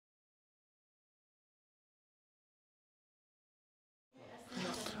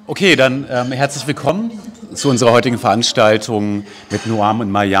Okay, dann herzlich willkommen zu unserer heutigen Veranstaltung mit Noam und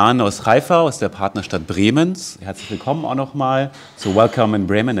Marianne aus Haifa, aus der Partnerstadt Bremens. Herzlich willkommen auch nochmal. So welcome in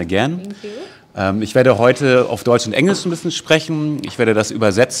Bremen again. Thank you. Ich werde heute auf Deutsch und Englisch ein bisschen sprechen. Ich werde das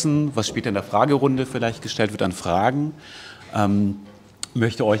übersetzen, was später in der Fragerunde vielleicht gestellt wird an Fragen.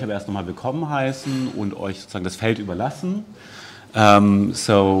 Möchte euch aber erst nochmal willkommen heißen und euch sozusagen das Feld überlassen.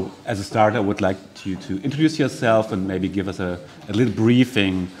 So, as a start, I would like you to introduce yourself and maybe give us a little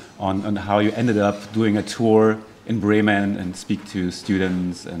briefing on how you ended up doing a tour in Bremen and speak to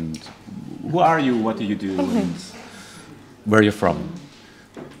students and who are you, what do you do, and where are you from?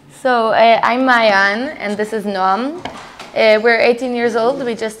 So I'm Marianne and this is Noam. We're 18 years old.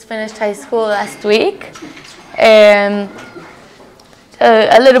 We just finished high school last week. A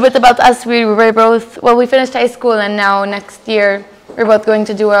little bit about us, we finished high school and now next year we're both going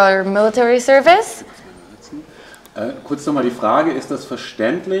to do our military service. Kurz nochmal die Frage, ist das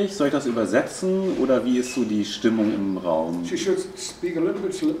verständlich? Soll ich das übersetzen oder wie ist so die Stimmung im Raum? She should speak a little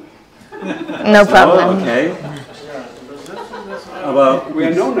bit slow. No problem. Okay. Aber We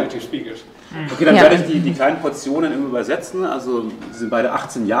are no native speakers. okay, dann werde ich die kleinen Portionen immer übersetzen. Also sie sind beide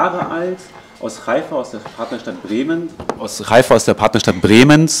 18 Jahre alt, aus Haifa, aus der Partnerstadt Bremens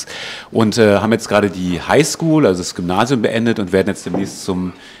und haben jetzt gerade die High School, also das Gymnasium beendet und werden jetzt demnächst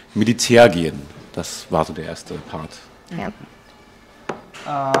zum Militär gehen. Das war so der erste Part. Yeah.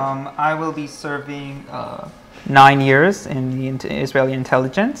 I will be serving 9 years in the Israeli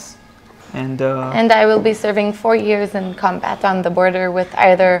intelligence, and I will be serving 4 years in combat on the border with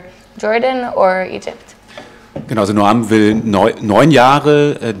either Jordan or Egypt. Genau, also Noam will 9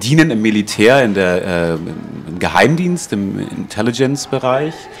 Jahre dienen im Militär, im Geheimdienst, im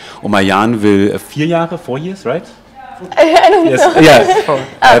Intelligence-Bereich. Und Marianne will 4 Jahre, 4 years, right? I don't Yes, know. yeah.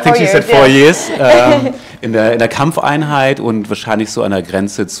 I think 4 she said years, 4 yeah. years. In der Kampfeinheit und wahrscheinlich so an der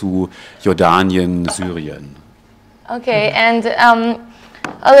Grenze zu Jordanien, Syrien. Okay, and a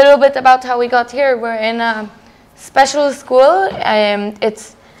little bit about how we got here. We're in a special school.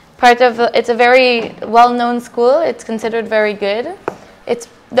 It's a very well-known school. It's considered very good. It's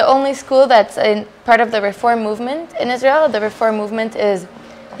the only school that's part of the Reform movement in Israel. The Reform movement is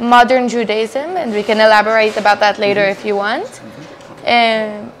modern Judaism, and we can elaborate about that later if you want.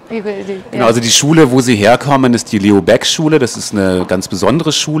 Genau, also die Schule, wo sie herkommen, ist die Leo Baeck Schule. Das ist eine ganz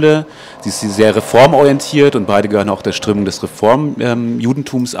besondere Schule. Sie ist sehr reformorientiert und beide gehören auch der Strömung des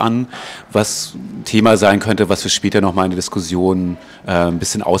Reformjudentums an, was Thema sein könnte, was wir später nochmal in der Diskussion ein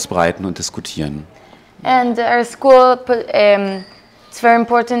bisschen ausbreiten und diskutieren. And our school, it's very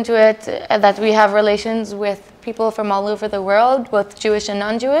important to it that we have relations with people from all over the world, both Jewish and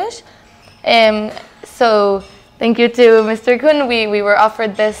non-Jewish. So thank you to Mr. Kuhn. We were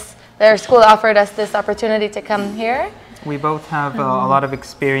offered this, their school offered us this opportunity to come here. we both have a lot of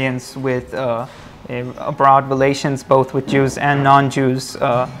experience with abroad relations, both with Jews and non-Jews,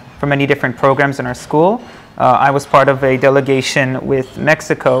 for many different programs in our school. I was part of a delegation with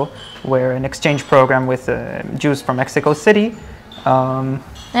Mexico, where an exchange program with Jews from Mexico City.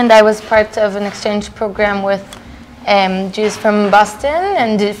 And I was part of an exchange program with Jews from Boston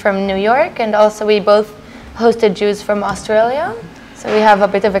and from New York, and also we both hosted Jews from Australia, so we have a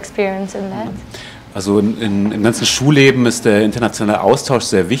bit of experience in that. Also im ganzen Schulleben ist der internationale Austausch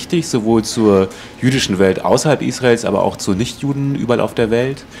sehr wichtig, sowohl zur jüdischen Welt außerhalb Israels, aber auch zu Nichtjuden überall auf der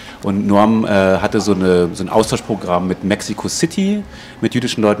Welt. Und Noam hatte so ein Austauschprogramm mit Mexico City, mit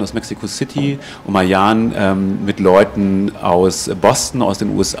jüdischen Leuten aus Mexico City und Marianne mit Leuten aus Boston, aus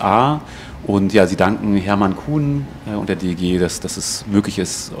den USA. Und ja, sie danken Hermann Kuhn und der DIG, dass es möglich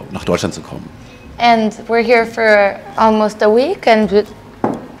ist, nach Deutschland zu kommen. And we're here for almost a week, and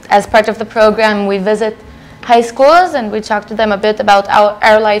as part of the program we visit high schools and we talk to them a bit about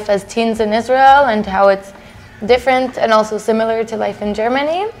our life as teens in Israel and how it's different and also similar to life in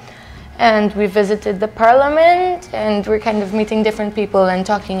Germany. And we visited the parliament and we're kind of meeting different people and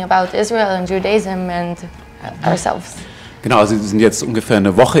talking about Israel and Judaism and ourselves. Genau, also Sie sind jetzt ungefähr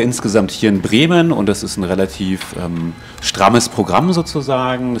eine Woche insgesamt hier in Bremen und das ist ein relativ strammes Programm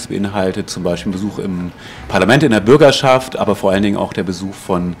sozusagen. Das beinhaltet zum Beispiel Besuch im Parlament, in der Bürgerschaft, aber vor allen Dingen auch der Besuch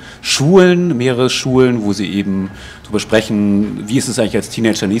von Schulen, mehrere Schulen, wo Sie eben darüber sprechen, wie ist es eigentlich als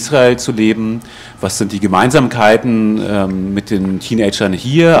Teenager in Israel zu leben, was sind die Gemeinsamkeiten mit den Teenagern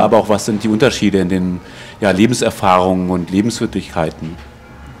hier, aber auch was sind die Unterschiede in den Lebenserfahrungen und Lebenswirklichkeiten.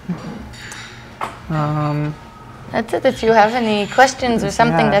 That's it. If you have any questions or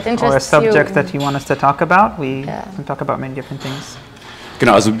something that interests or a subject you. that you want us to talk about, we can talk about many different things.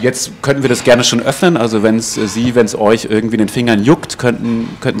 Genau, also jetzt könnten wir das gerne schon öffnen. Also wenn es euch irgendwie in den Fingern juckt,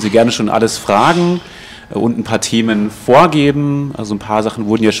 könnten Sie gerne schon alles fragen. und ein paar Themen vorgeben. Also ein paar Sachen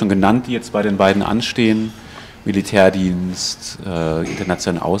wurden ja schon genannt, die jetzt bei den beiden anstehen. Militärdienst,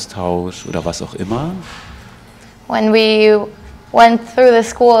 internationalen Austausch oder was auch immer. When we went through the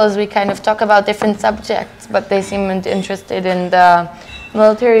schools, we kind of talk about different subjects, but they seemed interested in the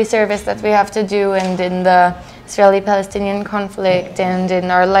military service that we have to do and in the Israeli-Palestinian conflict and in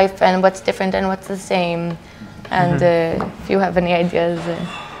our life and what's different and what's the same. And if you have any ideas.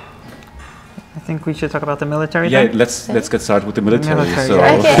 I think we should talk about the military. Yeah, then? let's get started with the military. So.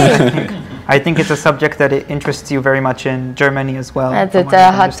 Okay. I think it's a subject that interests you very much in Germany as well. It's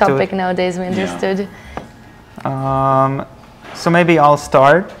a hot topic nowadays, we understood. So maybe I'll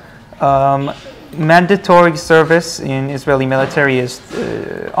start. Mandatory service in Israeli military is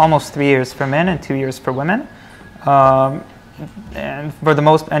almost 3 years for men and 2 years for women. And for the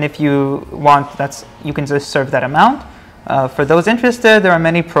most, and if you want, you can just serve that amount. For those interested, there are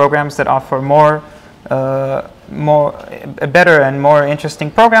many programs that offer better and more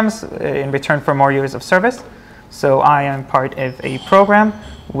interesting programs in return for more years of service. So I am part of a program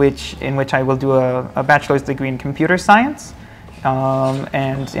in which I will do a bachelor's degree in computer science,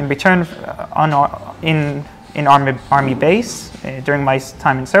 and in return in army base during my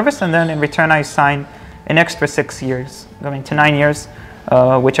time in service, and then in return I sign an extra 6 years, going to 9 years,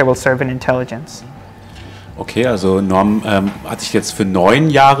 which I will serve in intelligence. Okay, also Norm hat sich jetzt für 9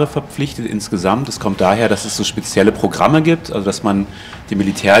 Jahre verpflichtet insgesamt. Das kommt daher, dass es so spezielle Programme gibt, also dass man den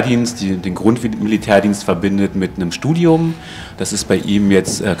Militärdienst, den Grundmilitärdienst verbindet mit einem Studium. Das ist bei ihm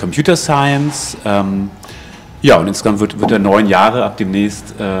jetzt Computer Science. Ja, und insgesamt wird er 9 Jahre ab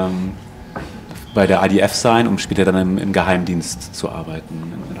demnächst bei der IDF sein, um später dann im Geheimdienst zu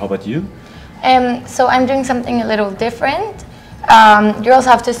arbeiten. And how about you? So I'm doing something a little different. Girls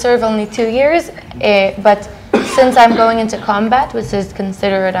have to serve only 2 years, but since I'm going into combat, which is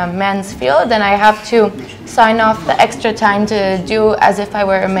considered a man's field, then I have to sign off the extra time to do as if I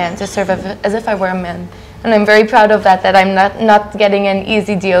were a man, to serve as if I were a man. And I'm very proud of that I'm not getting an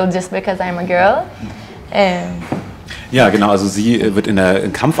easy deal just because I'm a girl. Ja, genau, also sie wird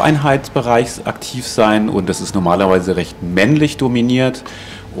im Kampfeinheitsbereich aktiv sein und das ist normalerweise recht männlich dominiert.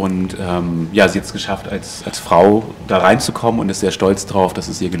 Und ja, sie hat es geschafft, als Frau da reinzukommen und ist sehr stolz drauf, dass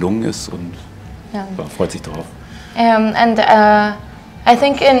es ihr gelungen ist und freut sich drauf. I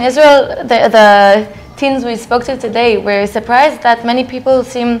think in Israel, the teens we spoke to today were surprised that many people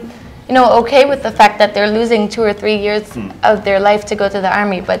seem, okay with the fact that they're losing 2 or 3 years of their life to go to the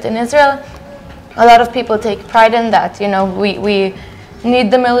army. But in Israel, a lot of people take pride in that. We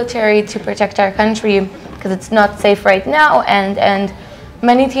need the military to protect our country because it's not safe right now, and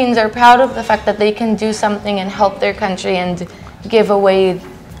many teens are proud of the fact that they can do something and help their country and give away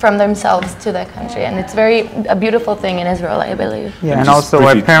from themselves to the country, and it's a beautiful thing in Israel, I believe. Yeah, and also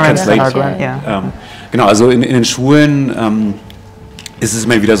our parents and our Genau, also in den Schulen ist es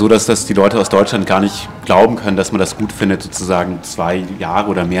immer wieder so, dass die Leute aus Deutschland gar nicht glauben können, dass man das gut findet, sozusagen 2 Jahre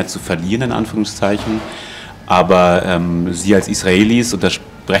oder mehr zu verlieren, in Anführungszeichen. Aber sie als Israelis, und das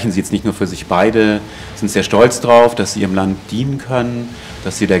sprechen sie jetzt nicht nur für sich beide, sind sehr stolz drauf, dass sie ihrem Land dienen können,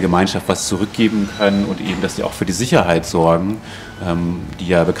 dass sie der Gemeinschaft was zurückgeben können und eben, dass sie auch für die Sicherheit sorgen, die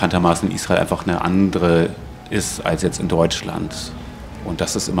ja bekanntermaßen in Israel einfach eine andere ist als jetzt in Deutschland. Und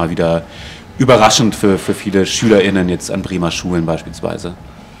das ist immer wieder überraschend für viele SchülerInnen jetzt an Bremer Schulen beispielsweise.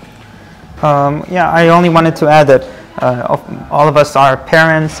 Yeah, I only wanted to add that all of us, our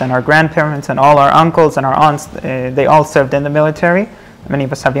parents and our grandparents and all our uncles and our aunts, they all served in the military. Many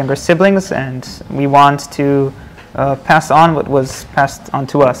of us have younger siblings, and we want to pass on what was passed on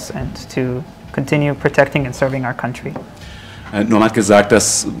to us and to continue protecting and serving our country. Noam hat gesagt,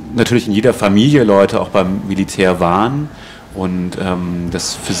 dass natürlich in jeder Familie Leute auch beim Militär waren und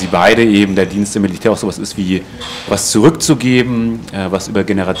dass für sie beide eben der Dienst im Militär auch sowas ist wie was zurückzugeben, was über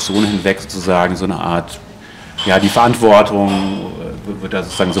Generationen hinweg sozusagen so eine Art, ja, die Verantwortung wird da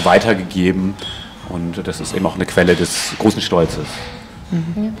sozusagen so weitergegeben und das ist eben auch eine Quelle des großen Stolzes.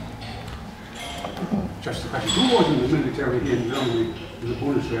 Just a question. Who was in the military here in Germany in the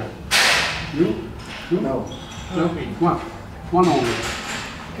Bundeswehr? You? No. No? One only.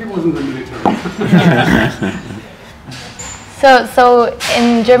 He was in the military. So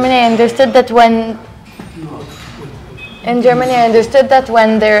in Germany, I understood that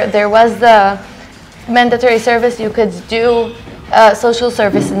when there was the mandatory service, you could do social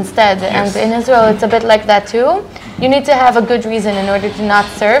service instead. Yes. And in Israel, it's a bit like that too. You need to have a good reason in order to not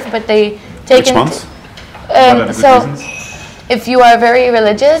serve, but they take Which ones? So if you are very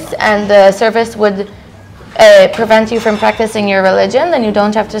religious and the service would prevent you from practicing your religion, then you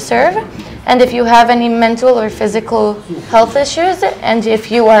don't have to serve. And if you have any mental or physical health issues, and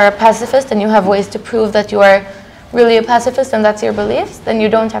if you are a pacifist and you have ways to prove that you are really a pacifist and that's your beliefs, then you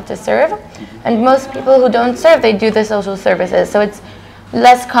don't have to serve. And most people who don't serve, they do the social services. So it's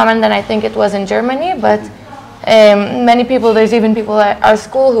less common than I think it was in Germany, but many people, there's even people at our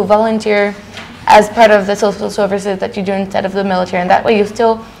school who volunteer as part of the social services that you do instead of the military. And that way you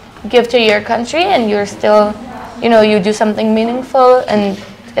still give to your country and you're still, you know, you do something meaningful, and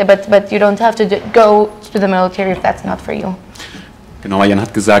but you don't have to go to the military if that's not for you. Genau, Jan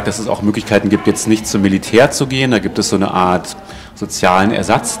hat gesagt, dass es auch Möglichkeiten gibt, jetzt nicht zum Militär zu gehen. Da gibt es so eine Art sozialen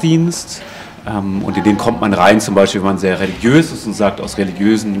Ersatzdienst. Und in den kommt man rein, zum Beispiel, wenn man sehr religiös ist und sagt, aus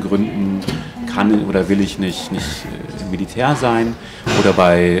religiösen Gründen kann oder will ich nicht im Militär sein. Oder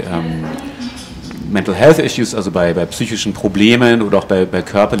bei Mental Health Issues, also bei psychischen Problemen oder auch bei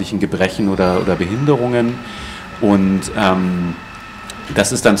körperlichen Gebrechen oder Behinderungen. Und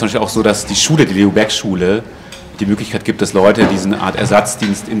das ist dann zum Beispiel auch so, dass die Schule, die Leo Baeck Schule, die Möglichkeit gibt, dass Leute diesen Art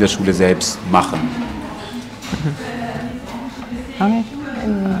Ersatzdienst in der Schule selbst machen. Okay.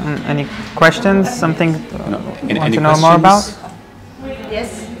 Any questions? Something you want any to know more about?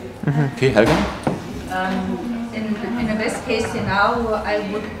 Yes. Okay, Helga? In a best case scenario, I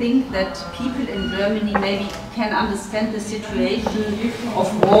would think that people in Germany maybe can understand the situation of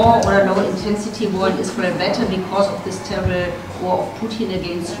war or low intensity war in Israel better because of this terrible war of Putin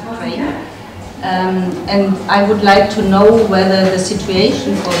against Ukraine. And I would like to know whether the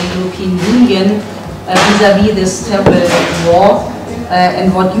situation for the European Union vis-à-vis this terrible war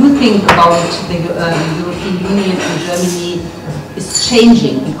and what you think about the European Union and Germany is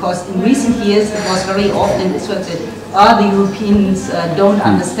changing, because in recent years it was very often Israel said, the Europeans don't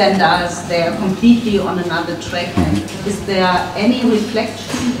understand us, they are completely on another track. Is there any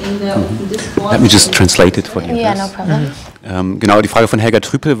reflection in the open discourse? Let me just translate it for you. Yeah, no problem. Genau, die Frage von Helga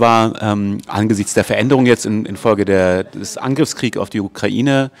Trüpel war, angesichts der Veränderung jetzt infolge des Angriffskriegs auf die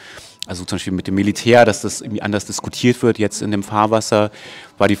Ukraine, also zum Beispiel mit dem Militär, dass das irgendwie anders diskutiert wird jetzt in dem Fahrwasser,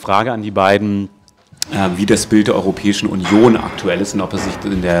 war die Frage an die beiden, wie das Bild der Europäischen Union aktuell ist und ob es sich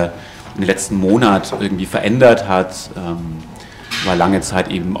in den letzten Monat irgendwie verändert hat, weil lange Zeit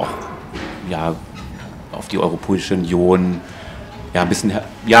eben auch auf die Europäische Union ein bisschen,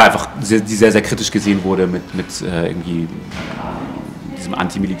 einfach sehr, sehr kritisch gesehen wurde mit irgendwie diesem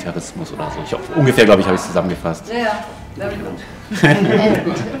Antimilitarismus oder so. Ungefähr, glaube ich, habe ich es zusammengefasst. Ja, very good.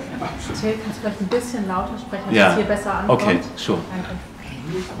 Till, kannst du vielleicht ein bisschen lauter sprechen, dass es hier besser ankommt? Okay, sure.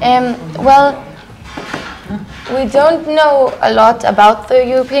 Well, we don't know a lot about the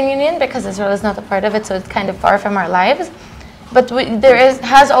European Union because Israel is not a part of it, so it's kind of far from our lives. But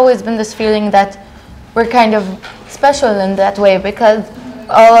has always been this feeling that we're kind of special in that way, because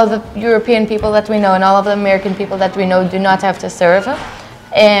all of the European people that we know and all of the American people that we know do not have to serve.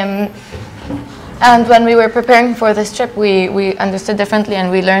 And when we were preparing for this trip, we understood differently, and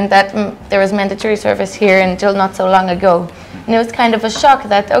we learned that there was mandatory service here until not so long ago. And it was kind of a shock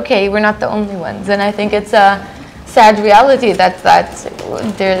that, okay, we're not the only ones. And I think it's a sad reality that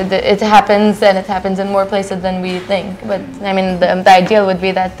it happens, and it happens in more places than we think. But I mean, the ideal would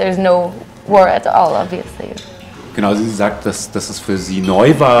be that there's no war at all, obviously. Genau, sie sagt, dass es für sie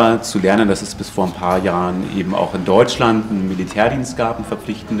neu war, zu lernen, dass es bis vor ein paar Jahren eben auch in Deutschland einen Militärdienst gab, einen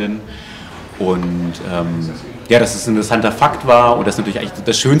verpflichtenden. Und dass es ein interessanter Fakt war und das natürlich eigentlich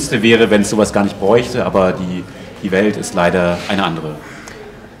das Schönste wäre, wenn es sowas gar nicht bräuchte, aber die Welt ist leider eine andere.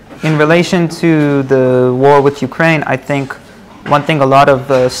 In relation to the war with Ukraine, I think one thing a lot of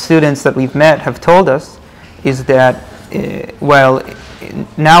students that we've met have told us is that,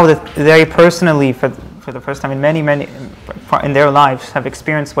 now that they personally, for the first time in many in their lives, have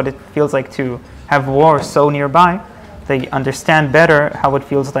experienced what it feels like to have war so nearby, they understand better how it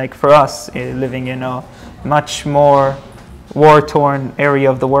feels like for us living in a much more war-torn area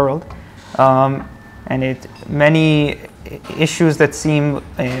of the world. And many issues that seem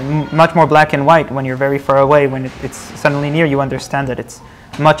much more black and white when you're very far away, when it's suddenly near, you understand that it's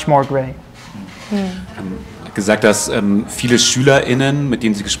much more gray. Gesagt, dass viele SchülerInnen, mit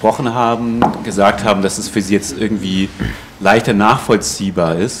denen sie gesprochen haben, gesagt haben, dass es für sie jetzt irgendwie leichter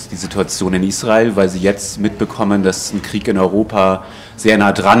nachvollziehbar ist, die Situation in Israel, weil sie jetzt mitbekommen, dass ein Krieg in Europa sehr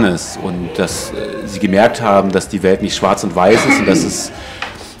nah dran ist und dass sie gemerkt haben, dass die Welt nicht schwarz und weiß ist und dass es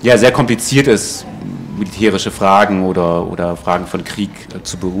sehr kompliziert ist, militärische Fragen oder Fragen von Krieg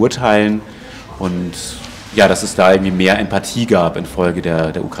zu beurteilen und dass es da irgendwie mehr Empathie gab infolge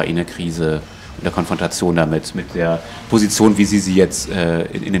der Ukraine-Krise und der Konfrontation damit, mit der Position, wie sie jetzt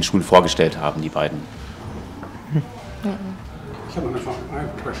in den Schulen vorgestellt haben, die beiden. I have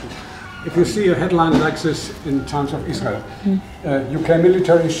a question. if you see a headline like this in Times of Israel, UK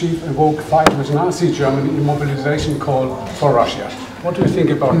military chief invoked fight with Nazi Germany in mobilization call for Russia. What do you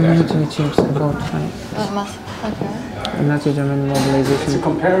think about that? Military chiefs invoked fight. Nazi German mobilization. It's a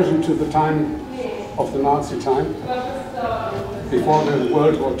comparison to the time of the Nazi time before the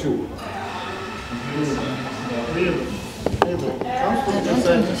World War II.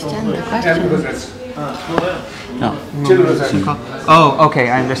 Oh, okay,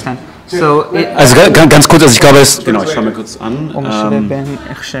 I understand. So, also ganz kurz, also ich glaube, genau, ich schaue mir kurz an.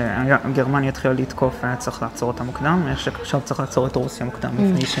 איך שגרמניה התחילה לתקוף היה צריך לעצור אותה מוקדם, איך שעכשיו צריך לעצור את רוסיה מוקדם.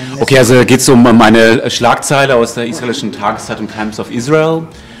 Okay, also geht es um eine Schlagzeile aus der israelischen Tageszeitung Times of Israel,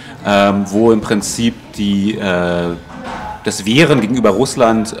 wo im Prinzip das Wehren gegenüber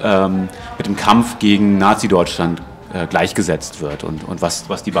Russland mit dem Kampf gegen Nazi-Deutschland gleichgesetzt wird und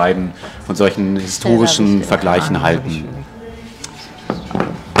was die beiden von solchen historischen Vergleichen halten.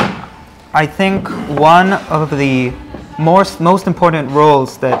 I think one of the most important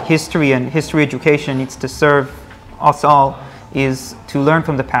roles that history and history education needs to serve us all is to learn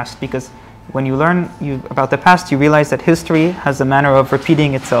from the past, because when you learn about the past, you realize that history has a manner of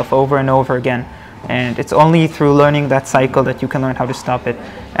repeating itself over and over again. And it's only through learning that cycle that you can learn how to stop it.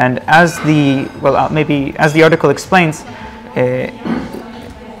 And as as the article explains,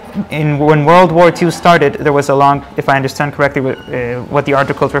 when World War II started, there was a long, if I understand correctly what the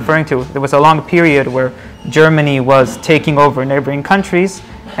article is referring to, there was a long period where Germany was taking over neighboring countries,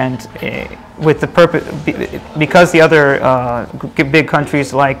 and with the purpose, because the other big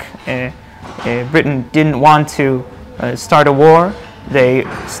countries like Britain didn't want to start a war, they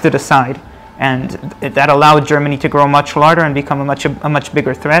stood aside. And that allowed Germany to grow much larger and become a much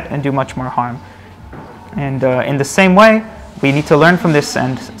bigger threat and do much more harm. And in the same way, we need to learn from this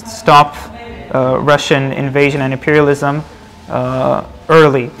and stop Russian invasion and imperialism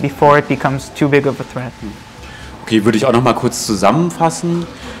early, before it becomes too big of a threat. Okay, würde ich auch noch mal kurz zusammenfassen.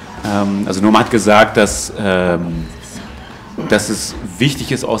 Also Noam hat gesagt, dass es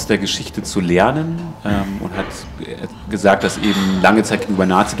wichtig ist, aus der Geschichte zu lernen, und hat gesagt, dass eben lange Zeit gegenüber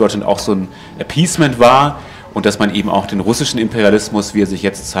Nazi-Deutschland auch so ein Appeasement war und dass man eben auch den russischen Imperialismus, wie er sich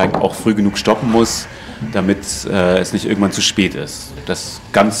jetzt zeigt, auch früh genug stoppen muss, damit es nicht irgendwann zu spät ist. Das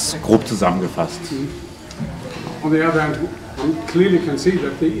ganz grob zusammengefasst. On the other hand, one clearly can see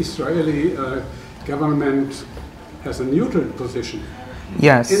that the Israeli government has a neutral position.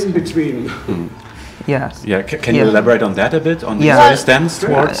 Yes. In between. Yes. Yeah. Can you elaborate on that a bit? On Israel's stance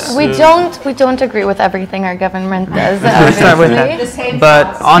towards? We don't agree with everything our government does. Let's start with that.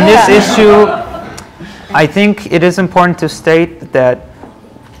 But on this issue, I think it is important to state that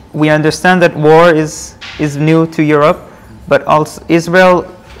we understand that war is new to Europe, but also Israel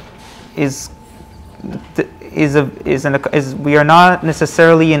we are not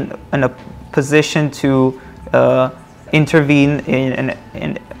necessarily in a position to intervene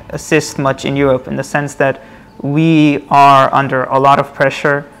and assist much in Europe, in the sense that we are under a lot of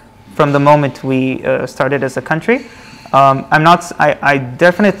pressure from the moment we started as a country. I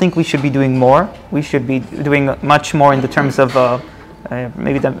definitely think we should be doing more. We should be doing much more in the terms of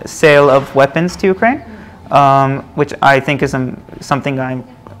maybe the sale of weapons to Ukraine, which I think is something I'm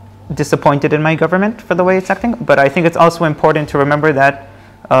disappointed in my government for the way it's acting. But I think it's also important to remember that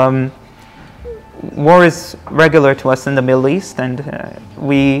war is regular to us in the Middle East, and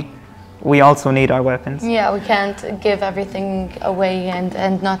we also need our weapons. Yeah, we can't give everything away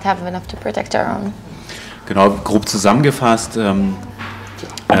and not have enough to protect our own. Genau, grob zusammengefasst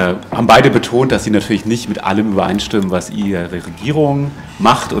haben beide betont, dass sie natürlich nicht mit allem übereinstimmen, was ihre Regierung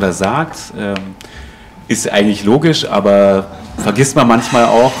macht oder sagt. Ist eigentlich logisch, aber vergisst man manchmal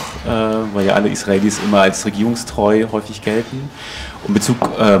auch, weil ja alle Israelis immer als regierungstreu häufig gelten. In Bezug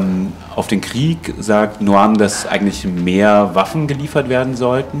auf den Krieg sagt Noam, dass eigentlich mehr Waffen geliefert werden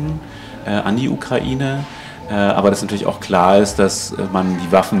sollten an die Ukraine, aber dass natürlich auch klar ist, dass man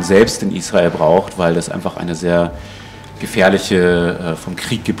die Waffen selbst in Israel braucht, weil das einfach eine sehr gefährliche, vom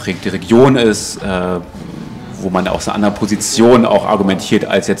Krieg geprägte Region ist, wo man aus einer anderen Position auch argumentiert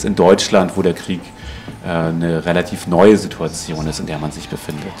als jetzt in Deutschland, wo der Krieg eine relativ neue Situation ist, in der man sich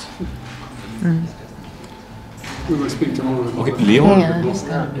befindet. Mhm. Okay, Leo? Ja.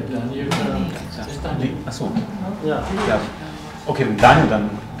 Achso. Ja. Okay, Daniel dann.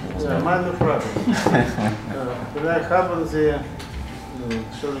 Meine Frage. Vielleicht haben Sie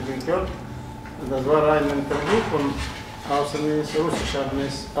schon gehört, das war ein Interview von russischer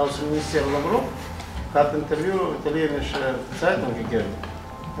Außenminister Lavrov, hat ein Interview italienischer Zeitung gegeben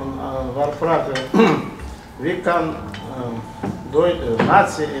und war Frage, wie kann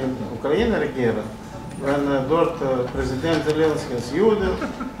Nazi in Ukraine regieren, wenn dort Präsident Zelensky ist Jude,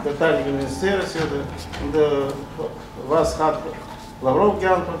 Verteidigungsminister ist Jude, und was hat Lavrov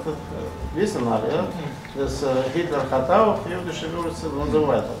geantwortet, wissen alle, ja? Dass Hitler hat auch jüdische Wurzeln und so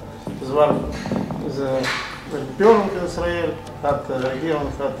weiter. Das war diese Empörung in Israel, die Regierung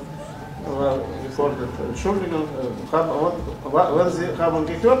war gefordert, Entschuldigung, wenn sie haben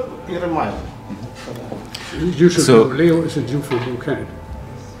gehört, ihre Meinung. So Leo is a Jew from Ukraine.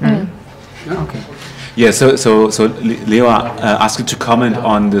 Yeah? Okay. Yeah, so Leo asked you to comment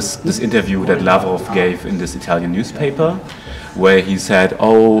on this interview that Lavrov gave in this Italian newspaper, where he said,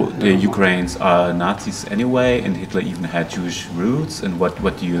 "Oh, the Ukrainians are Nazis anyway, and Hitler even had Jewish roots." And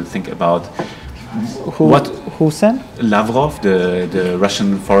what do you think about who said? Lavrov, the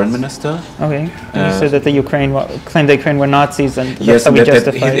Russian foreign minister. Okay, he said that the claimed the Ukraine were Nazis, and yes, that's how we that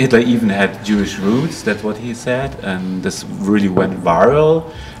justified Hitler even had Jewish roots. That's what he said, and this really went viral.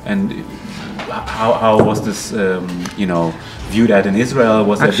 And how was this, viewed at in Israel?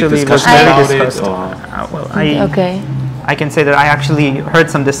 Was there a big discussion about it? Well, I can say that I actually heard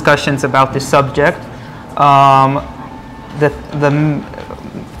some discussions about this subject.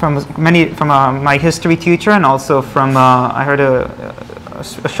 From my history teacher, and also from I heard a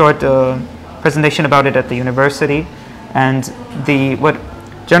short presentation about it at the university. And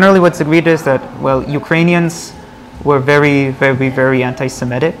what's agreed is that, well, Ukrainians were very, very, very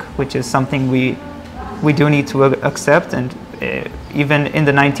anti-Semitic, which is something we do need to accept. And even in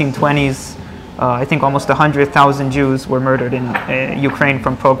the 1920s, I think almost 100,000 Jews were murdered in Ukraine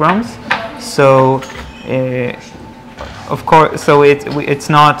from pogroms. So, of course, so it's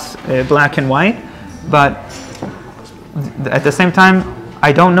not black and white, but at the same time,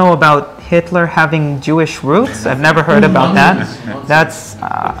 I don't know about Hitler having Jewish roots. I've never heard about that.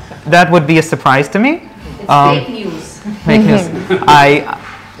 That would be a surprise to me. Fake news. Fake news.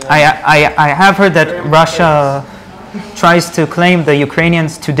 I have heard that Russia tries to claim the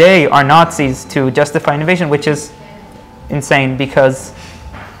Ukrainians today are Nazis to justify an invasion, which is insane, because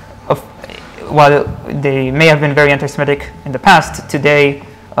while they may have been very anti-Semitic in the past, today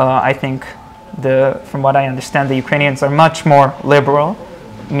I think from what I understand, the Ukrainians are much more liberal.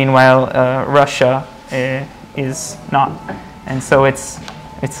 Meanwhile, Russia is not, and so it's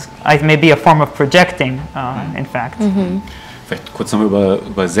maybe a form of projecting, in fact. Vielleicht kurz nochmal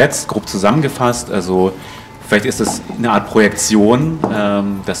übersetzt, grob zusammengefasst. Also vielleicht ist es eine Art Projektion,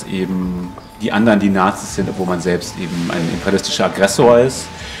 dass eben die anderen die Nazis sind, obwohl man selbst eben ein imperialistischer Aggressor ist.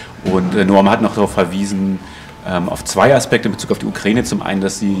 Und Noam hat noch darauf verwiesen, auf zwei Aspekte in Bezug auf die Ukraine. Zum einen,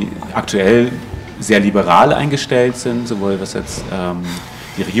 dass sie aktuell sehr liberal eingestellt sind, sowohl was jetzt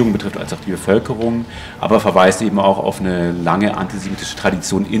die Regierung betrifft als auch die Bevölkerung, aber verweist eben auch auf eine lange antisemitische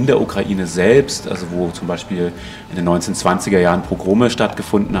Tradition in der Ukraine selbst, also wo zum Beispiel in den 1920er Jahren Pogrome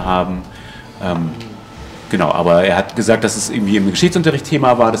stattgefunden haben. Genau, aber er hat gesagt, dass es irgendwie im Geschichtsunterricht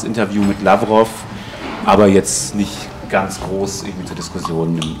Thema war, das Interview mit Lavrov, aber jetzt nicht ganz groß irgendwie zur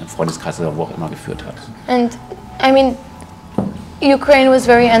Diskussion im Freundeskreis oder wo auch immer geführt hat. And I mean, Ukraine was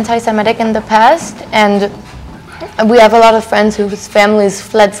very anti-Semitic in the past, and we have a lot of friends whose families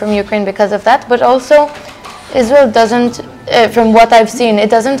fled from Ukraine because of that, but also Israel doesn't, from what I've seen, it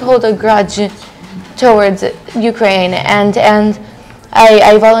doesn't hold a grudge towards Ukraine, and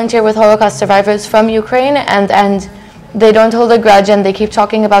I volunteer with Holocaust survivors from Ukraine, and they don't hold a grudge, and they keep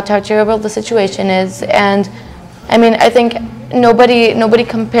talking about how terrible the situation is. And I mean, I think nobody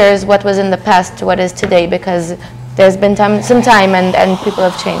compares what was in the past to what is today, because there's been some time and people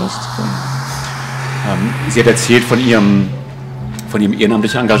have changed. Sie hat erzählt von ihrem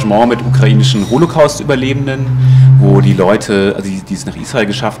ehrenamtlichen Engagement mit ukrainischen Holocaust-Überlebenden, wo die Leute, also die es nach Israel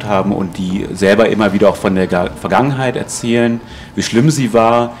geschafft haben und die selber immer wieder auch von der Vergangenheit erzählen, wie schlimm sie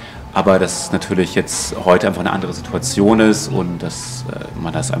war, aber dass natürlich jetzt heute einfach eine andere Situation ist und dass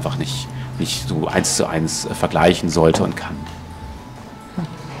man das einfach nicht so 1:1 vergleichen sollte und kann.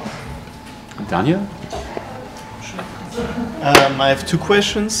 Daniel? I have two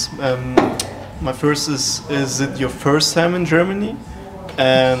questions. My first is it your first time in Germany?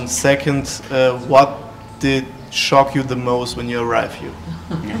 And second, what did shock you the most when you arrived here?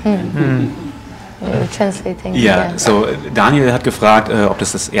 Translating. Ja, so Daniel hat gefragt, ob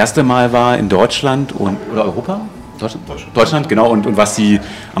das erste Mal war in Deutschland oder Europa? Deutschland, genau. Und was sie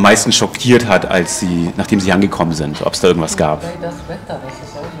am meisten schockiert hat, nachdem sie angekommen sind, ob es da irgendwas gab. Das Wetter, das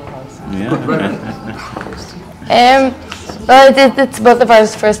ist auch so heiß. Ja. Well, it's both of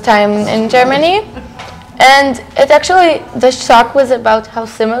us first time in Germany, and it actually, the shock was about how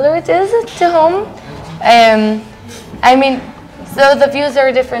similar it is to home. I mean, so the views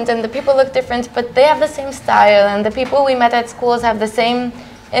are different and the people look different, but they have the same style, and the people we met at schools have the same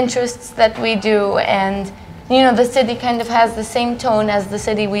interests that we do, and you know, the city kind of has the same tone as the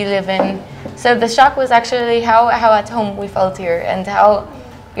city we live in. So the shock was actually how at home we felt here, and how,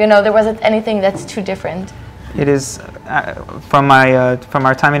 you know, there wasn't anything that's too different. It is, from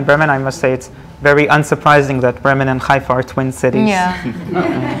our time in Bremen, I must say it's very unsurprising that Bremen and Haifa are twin cities. Yeah.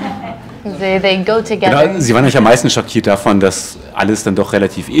 They go together. Genau, Sie waren euch am meisten schockiert davon, dass alles dann doch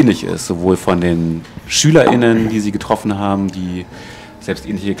relativ ähnlich ist, sowohl von den SchülerInnen, die Sie getroffen haben, die selbst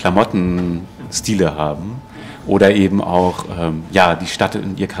ähnliche Klamottenstile haben, oder eben auch ja, die Stadt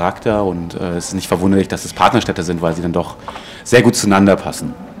und ihr Charakter, und es ist nicht verwunderlich, dass es Partnerstädte sind, weil sie dann doch sehr gut zueinander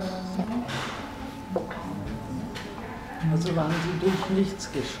passen. Also waren Sie durch nichts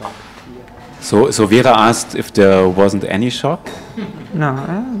geschockt hier? So Vera asked if there wasn't any shock? No.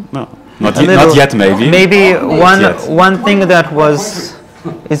 No. Not yet, maybe. Maybe one thing that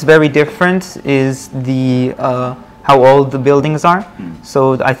is very different is the how old the buildings are.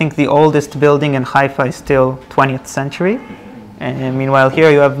 So I think the oldest building in Haifa is still 20th century. And meanwhile here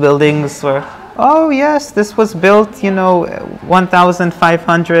you have buildings where, oh yes, this was built, you know,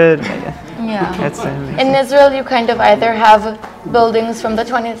 1500. Yeah. In Israel, you kind of either have buildings from the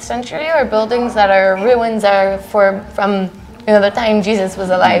 20th century or buildings that are ruins from you know, the time Jesus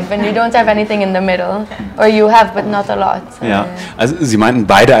was alive, and you don't have anything in the middle, or you have, but not a lot. Ja, also Sie meinten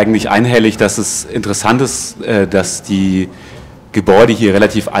beide eigentlich einhellig, dass es interessant ist, dass die Gebäude hier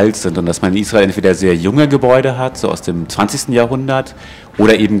relativ alt sind und dass man in Israel entweder sehr junge Gebäude hat, so aus dem 20. Jahrhundert,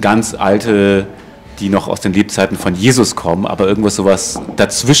 oder eben ganz alte, die noch aus den Lebzeiten von Jesus kommen, aber irgendwas sowas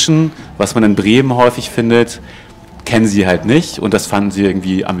dazwischen, was man in Bremen häufig findet, kennen Sie halt nicht, und das fanden Sie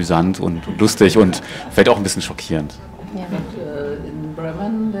irgendwie amüsant und lustig und vielleicht auch ein bisschen schockierend. Yeah. But in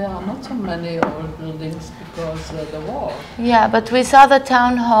Bremen there are not so many old buildings because the war. Yeah, but we saw the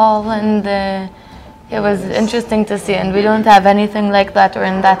town hall, and it was interesting to see, and we don't have anything like that or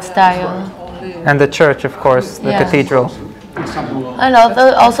in that style. And the church, of course, the cathedral. And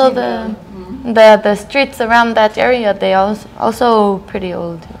also the streets around that area, they also pretty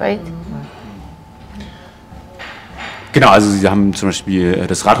old, right? Genau, also Sie haben zum Beispiel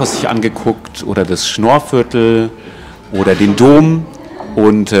das Rathaus sich angeguckt oder das Schnorrviertel oder den Dom,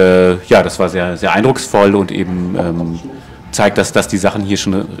 und ja, das war sehr, sehr eindrucksvoll und eben zeigt, dass die Sachen hier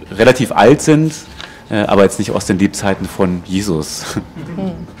schon relativ alt sind, aber jetzt nicht aus den Lebzeiten von Jesus.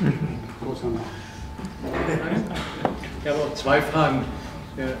 Ich habe auch zwei Fragen.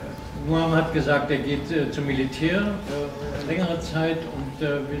 Noam hat gesagt, er geht zum Militär längere Zeit und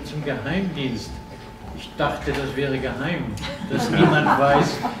will zum Geheimdienst. Ich dachte, das wäre geheim, dass niemand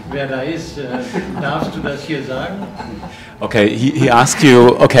weiß, wer da ist. Darfst du das hier sagen? Okay, he asked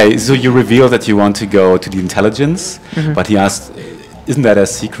you, okay, so you reveal that you want to go to the intelligence, but he asked, isn't that a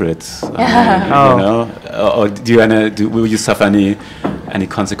secret? You know? Or will you suffer any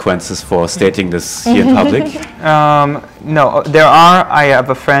consequences for stating this here in public? No, there are. I have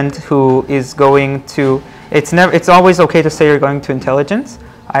a friend who is going to, it's always okay to say you're going to intelligence.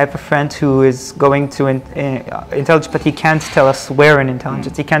 I have a friend who is going to intelligence, but he can't tell us where in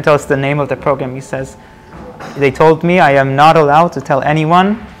intelligence. He can't tell us the name of the program. He says, they told me I am not allowed to tell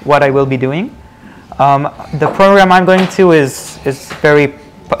anyone what I will be doing. The program I'm going to is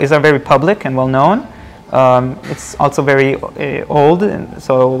very public and well known. It's also very old, and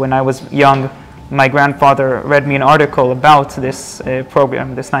so when I was young, my grandfather read me an article about this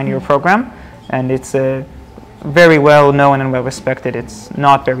program, this 9-year program, and it's very well known and well respected. It's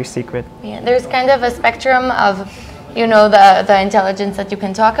not very secret. Yeah, there's kind of a spectrum of, you know, the intelligence that you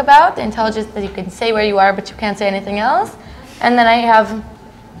can talk about, the intelligence that you can say where you are, but you can't say anything else. And then I have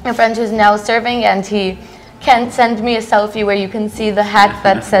a friend who's now serving, and he can't send me a selfie where you can see the hat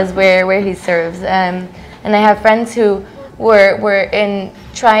that says where he serves. And I have friends who were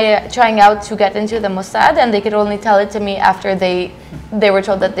trying out to get into the Mossad, and they could only tell it to me after they were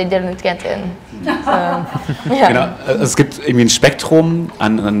told that they didn't get in. So, yeah. Genau, es gibt irgendwie ein Spektrum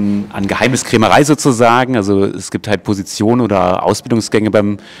an Geheimniskrämerei sozusagen. Also es gibt halt Positionen oder Ausbildungsgänge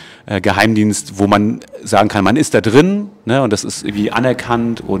beim Geheimdienst, wo man sagen kann, man ist da drin, ne, und das ist irgendwie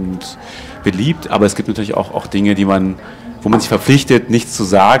anerkannt und beliebt, aber es gibt natürlich auch Dinge, wo man sich verpflichtet, nichts zu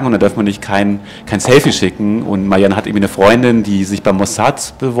sagen, und da darf man nicht kein Selfie schicken. Und Marianne hat irgendwie eine Freundin, die sich beim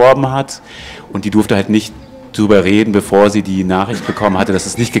Mossad beworben hat, und die durfte halt nicht drüber reden, bevor sie die Nachricht bekommen hatte, dass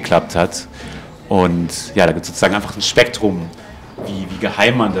es nicht geklappt hat. Und ja, da gibt es sozusagen einfach ein Spektrum, wie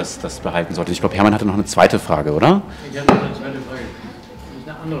geheim man das behalten sollte. Ich glaube, Hermann hatte noch eine zweite Frage, oder? Ich habe noch eine zweite Frage. Das ist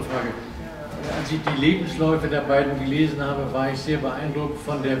eine andere Frage. Als ich die Lebensläufe der beiden gelesen habe, war ich sehr beeindruckt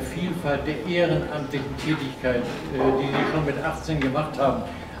von der Vielfalt der ehrenamtlichen Tätigkeit, die sie schon mit 18 gemacht haben.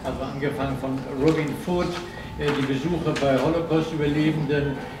 Also angefangen von Robin Food die Besuche bei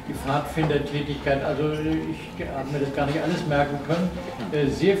Holocaust-Überlebenden, die Pfadfindertätigkeit, also ich habe mir das gar nicht alles merken können,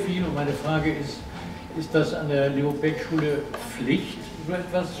 sehr viel. Und meine Frage ist das an der Leo Baeck Schule Pflicht, so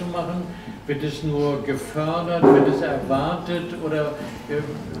etwas zu machen? Wird es nur gefördert, wird es erwartet oder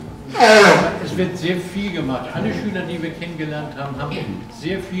es wird sehr viel gemacht. Alle Schüler, die wir kennengelernt haben, haben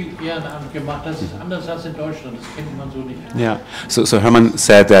sehr viel Ehrenamt gemacht. Das ist anders als in Deutschland, das kennt man so nicht. Yeah, so Hermann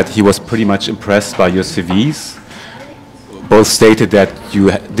said that he was pretty much impressed by your CVs. Both stated that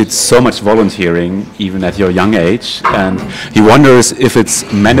you did so much volunteering even at your young age, and he wonders if it's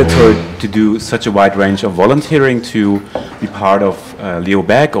mandatory to do such a wide range of volunteering to be part of Leo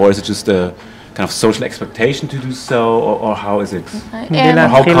Baeck, or is it just a kind of social expectation to do so, or how is it? Or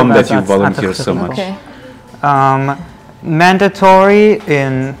how come that you volunteer so much? Okay. Mandatory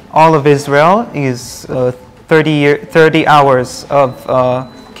in all of Israel is 30 hours of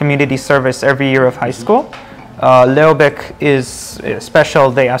community service every year of high school. Leo Baeck is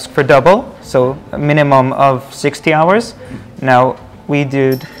special, they ask for double, so a minimum of 60 hours. Now, we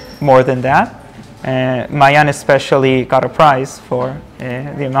did more than that. Mayan especially got a prize for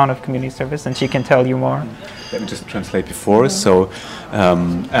the amount of community service, and she can tell you more. Let me just translate before. So,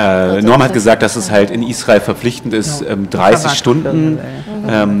 Noam hat gesagt, dass es halt in Israel verpflichtend ist, 30 Stunden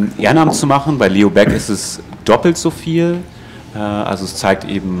Ehrenamt zu machen. Bei Leo Baeck ist es doppelt so viel. Also es zeigt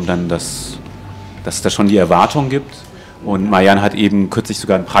eben dann, dass es da schon die Erwartung gibt. Und Mayan hat eben kürzlich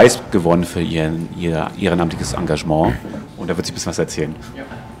sogar einen Preis gewonnen für ihr ehrenamtliches Engagement. Und da wird sie ein bisschen was erzählen.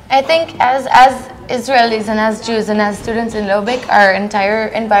 I think as Israelis and as Jews and as students in Leo Baeck, our entire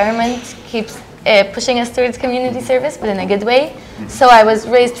environment keeps pushing us towards community service, but in a good way. So I was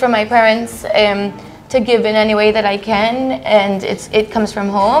raised from my parents to give in any way that I can, and it comes from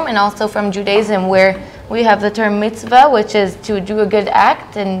home and also from Judaism, where we have the term mitzvah, which is to do a good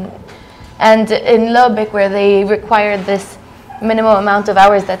act, and in Leo Baeck, where they required this minimum amount of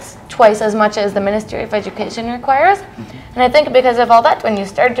hours that's twice as much as the Ministry of Education requires. And I think because of all that, when you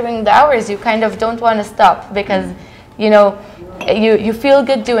start doing the hours, you kind of don't want to stop, because you feel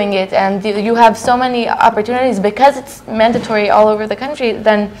good doing it, and you have so many opportunities because it's mandatory all over the country.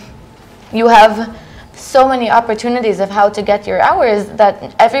 Then you have so many opportunities of how to get your hours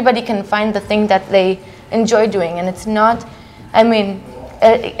that everybody can find the thing that they enjoy doing, and it's not. I mean,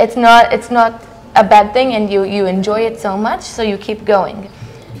 it's not a bad thing, and you enjoy it so much, so you keep going.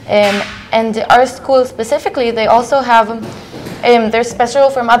 And our school specifically, they also have, they're special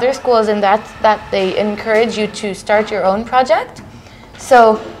from other schools in that they encourage you to start your own project.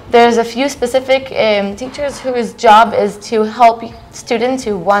 So there's a few specific teachers whose job is to help students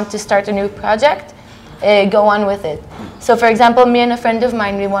who want to start a new project go on with it. So for example, me and a friend of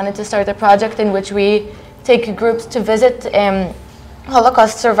mine, we wanted to start a project in which we take groups to visit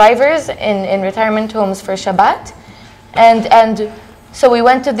Holocaust survivors in retirement homes for Shabbat. And so we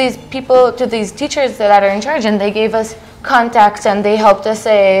went to these people, to these teachers that are in charge, and they gave us contacts, and they helped us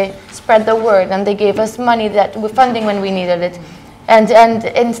spread the word, and they gave us money, funding when we needed it. And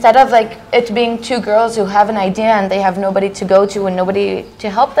instead of like it being two girls who have an idea and they have nobody to go to and nobody to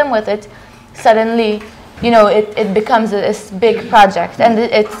help them with it, suddenly, it becomes this big project. And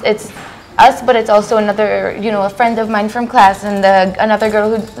it's us, but it's also another, a friend of mine from class, and another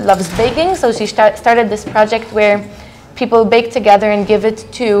girl who loves baking. So she started this project where people bake together and give it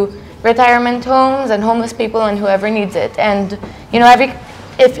to retirement homes and homeless people and whoever needs it. And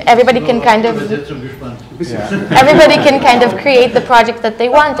if everybody can kind of create the project that they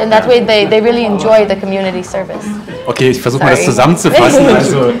want, and that way they really enjoy the community service. Okay, ich versuche mal das zusammenzufassen.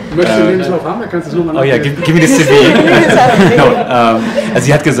 Also, oh ja, give me the CV. Also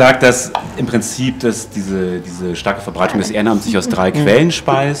sie hat gesagt, dass im Prinzip diese starke Verbreitung des Ehrenamts sich aus 3 Quellen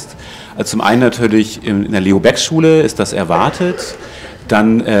speist. Also zum einen natürlich in der Leo Baeck Schule ist das erwartet.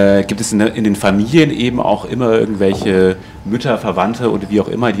 Dann gibt es in den Familien eben auch immer irgendwelche Mütter, Verwandte oder wie auch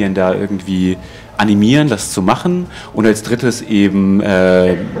immer, die ihn da irgendwie animieren, das zu machen. Und als drittes eben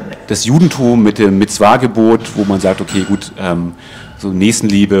das Judentum mit dem Mitzvah-Gebot, wo man sagt, okay, gut, so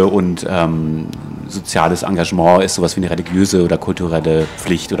Nächstenliebe und soziales Engagement ist sowas wie eine religiöse oder kulturelle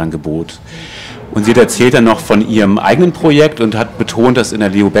Pflicht oder ein Gebot. Und sie hat erzählt dann noch von ihrem eigenen Projekt und hat betont, dass in der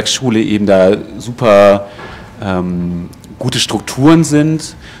Leo Baeck Schule eben da super gute Strukturen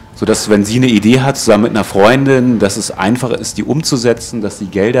sind, sodass, wenn sie eine Idee hat, zusammen mit einer Freundin, dass es einfacher ist, die umzusetzen, dass sie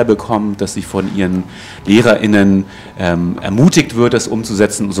Gelder bekommt, dass sie von ihren LehrerInnen ermutigt wird, das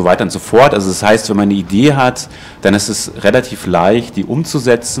umzusetzen und so weiter und so fort. Also das heißt, wenn man eine Idee hat, dann ist es relativ leicht, die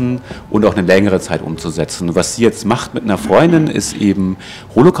umzusetzen und auch eine längere Zeit umzusetzen. Und was sie jetzt macht mit einer Freundin, ist eben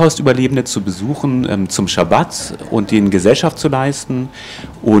Holocaust-Überlebende zu besuchen zum Schabbat und denen Gesellschaft zu leisten.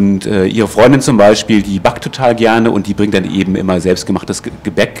 Und ihre Freundin zum Beispiel, die backt total gerne und die bringt dann eben immer selbstgemachtes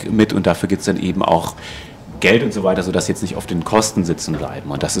Gebäck mit und dafür gibt es dann eben auch Geld und so weiter, sodass sie jetzt nicht auf den Kosten sitzen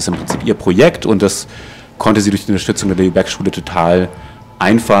bleiben. Und das ist im Prinzip ihr Projekt und das konnte sie durch die Unterstützung der Leo Baeck Schule total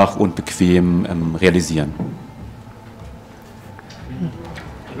einfach und bequem realisieren.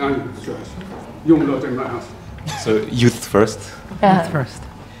 Nein, junge Leute immer erst. So, youth first. Yeah. First.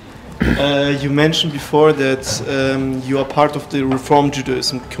 You mentioned before that you are part of the Reform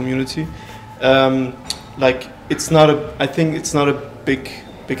Judaism community. Like it's not a, I think it's not a big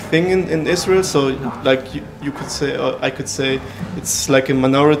thing in Israel. So like you could say, or I could say, it's like a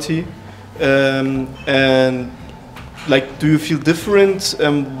minority. And like, do you feel different?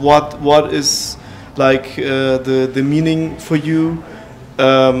 What is like the meaning for you?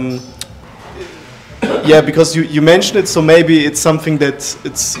 Yeah, because you mentioned it, so maybe it's something that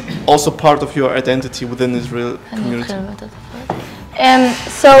it's also part of your identity within Israel community.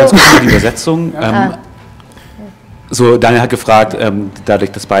 So Ganz kurz für die Übersetzung. So, Daniel hat gefragt,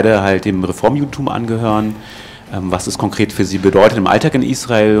 dadurch, dass beide halt dem Reformjudentum angehören, was es konkret für sie bedeutet im Alltag in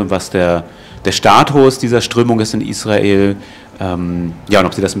Israel und was der Status dieser Strömung ist in Israel. Ja, und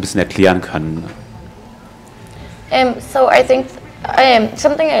ob sie das ein bisschen erklären können. So I think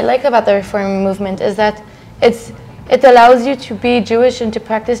something I like about the Reform movement is that it allows you to be Jewish and to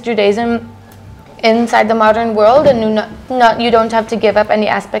practice Judaism inside the modern world, and you don't have to give up any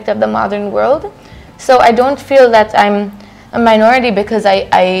aspect of the modern world. So I don't feel that I'm a minority because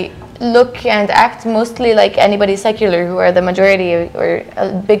I look and act mostly like anybody secular who are the majority or a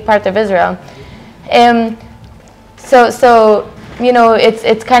big part of Israel. So you know,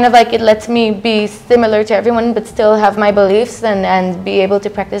 it's kind of like it lets me be similar to everyone but still have my beliefs and be able to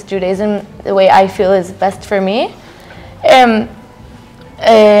practice Judaism the way I feel is best for me. Well,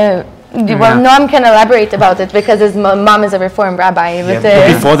 Noam can elaborate about it because his mom is a Reform rabbi. But,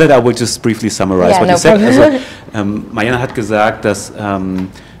 before that, I will just briefly summarize what you said. Also, Marianne hat gesagt, dass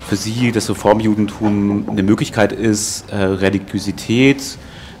für sie das Reformjudentum eine Möglichkeit ist, Religiosität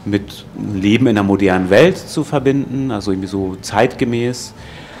mit Leben in der modernen Welt zu verbinden, also irgendwie so zeitgemäß.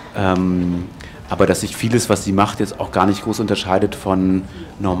 Aber dass sich vieles, was sie macht, jetzt auch gar nicht groß unterscheidet von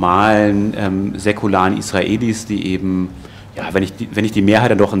normalen, säkularen Israelis, die eben, ja, wenn nicht die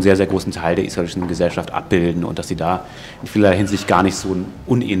Mehrheit, dann doch einen sehr, sehr großen Teil der israelischen Gesellschaft abbilden und dass sie da in vielerlei Hinsicht gar nicht so einen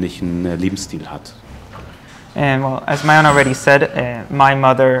unähnlichen Lebensstil hat. And well, as Mayan already said, my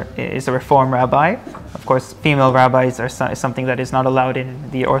mother is a Reform rabbi. Of course, female rabbis are something that is not allowed in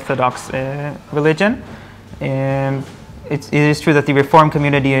the Orthodox religion. It is true that the Reform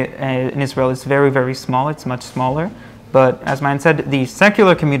community in Israel is very, very small. It's much smaller. But as Mayan said, the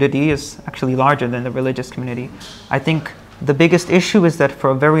secular community is actually larger than the religious community. I think the biggest issue is that for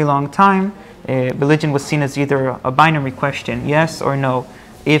a very long time, religion was seen as either a binary question, yes or no.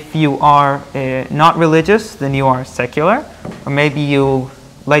 If you are not religious, then you are secular. Or maybe you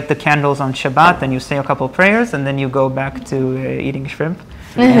light the candles on Shabbat and you say a couple prayers and then you go back to eating shrimp.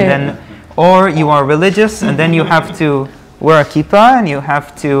 And then, or you are religious and then you have to wear a kippah and you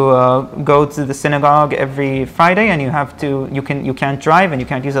have to go to the synagogue every Friday and you can't drive and you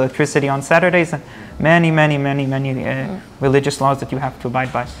can't use electricity on Saturdays and many religious laws that you have to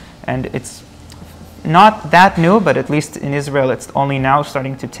abide by. And it's not that new, but at least in Israel it's only now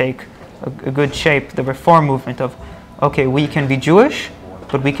starting to take a good shape, the Reform movement of, okay, we can be Jewish,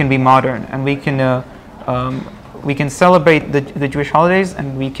 but we can be modern, and we can celebrate the Jewish holidays,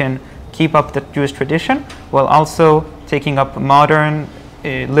 and we can keep up the Jewish tradition, while also taking up modern,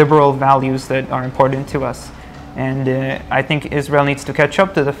 liberal values that are important to us. And I think Israel needs to catch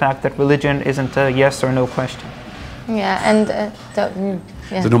up to the fact that religion isn't a yes or no question. Yeah, and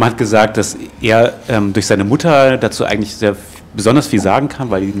Also Noam hat gesagt, dass er durch seine Mutter dazu eigentlich besonders viel sagen kann,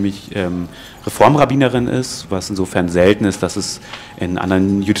 weil die nämlich Reformrabbinerin ist, was insofern selten ist, dass es in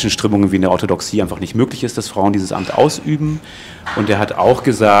anderen jüdischen Strömungen wie in der Orthodoxie einfach nicht möglich ist, dass Frauen dieses Amt ausüben. Und er hat auch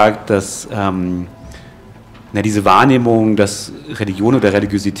gesagt, dass diese Wahrnehmung, dass Religion oder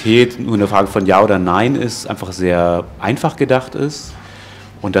Religiosität nur eine Frage von Ja oder Nein ist, einfach sehr einfach gedacht ist.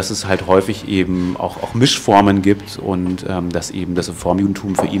 Und dass es halt häufig eben auch Mischformen gibt und dass eben das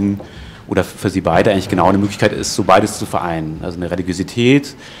Reformjudentum für ihn oder für sie beide eigentlich genau eine Möglichkeit ist, so beides zu vereinen. Also eine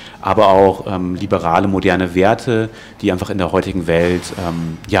Religiosität, aber auch liberale, moderne Werte, die einfach in der heutigen Welt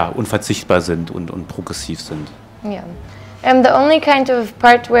ja, unverzichtbar sind und progressiv sind. Yeah. The only kind of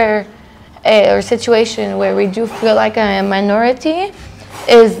part where, or situation where we do feel like a minority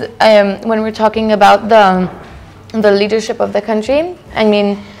is when we're talking about the leadership of the country. I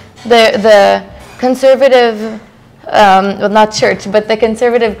mean, the conservative, well, not church, but the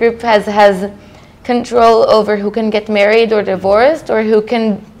conservative group has control over who can get married or divorced, or who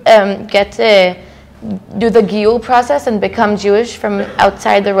can do the Giyul process and become Jewish from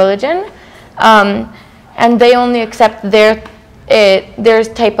outside the religion. And they only accept their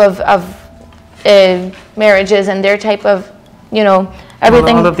type of marriages and their type of, you know,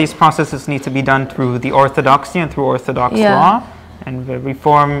 everything. All of these processes need to be done through the orthodoxy and through Orthodox law, and the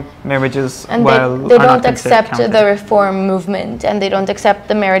reform marriages, and they don't accept the reform movement, and they don't accept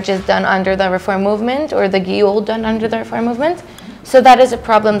the marriages done under the reform movement or the Giyul done under the reform movement. So that is a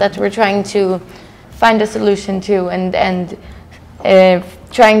problem that we're trying to find a solution to, and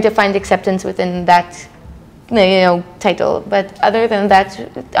trying to find acceptance within that, you know, title. But other than that,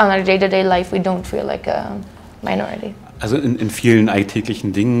 on our day-to-day life, we don't feel like a minority. Also in vielen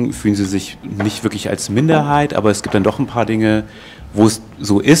alltäglichen Dingen fühlen sie sich nicht wirklich als Minderheit, aber es gibt dann doch ein paar Dinge, wo es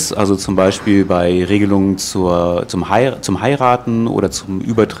so ist, also zum Beispiel bei Regelungen zum Heiraten oder zum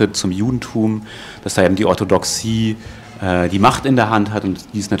Übertritt zum Judentum, dass da eben die Orthodoxie die Macht in der Hand hat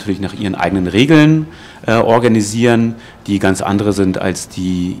und dies natürlich nach ihren eigenen Regeln organisieren, die ganz andere sind als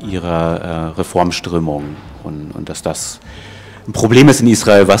die ihrer Reformströmung, und dass das ein Problem ist in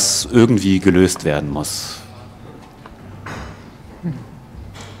Israel, was irgendwie gelöst werden muss.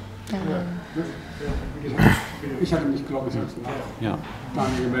 Ich hatte mich, glaube ich, als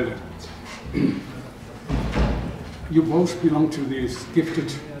Daniel gemeldet. You both belong to this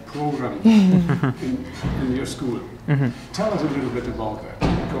gifted program in your school. Tell us a little bit about that,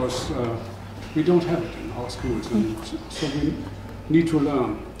 because we don't have it in our schools, and so we need to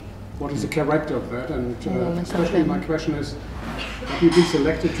learn what is the character of that, and especially my question is, have you been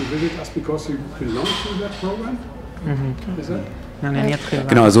selected to visit us because you belong to that program? Is that?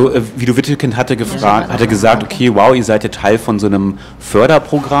 Genau, also Vido Wittekind hatte gesagt, okay, wow, ihr seid ja Teil von so einem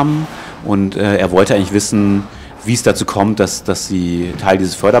Förderprogramm, und er wollte eigentlich wissen, wie es dazu kommt, dass Sie Teil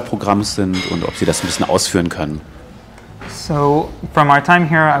dieses Förderprogramms sind und ob Sie das ein bisschen ausführen können. So, from our time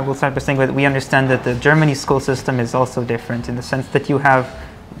here, I will start by saying that we understand that the Germany school system is also different in the sense that you have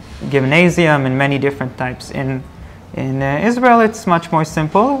gymnasium and many different types. In Israel, it's much more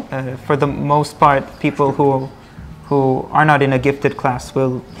simple. For the most part, people who are not in a gifted class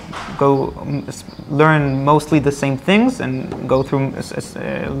will go learn mostly the same things and go through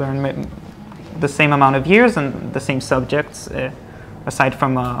learn the same amount of years and the same subjects, aside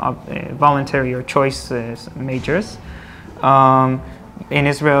from voluntary or choice majors. In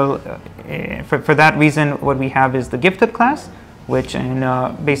Israel, for that reason, what we have is the gifted class, which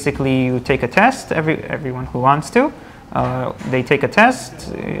basically you take a test, everyone who wants to. They take a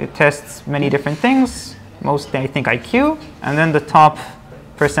test, it tests many different things, mostly I think IQ, and then the top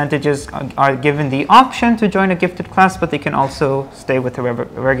percentages are given the option to join a gifted class, but they can also stay with a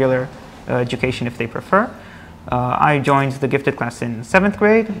regular education if they prefer. I joined the gifted class in 7th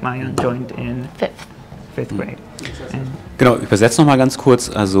grade, Mayan joined in 5th grade. Genau, ich übersetze nochmal ganz kurz.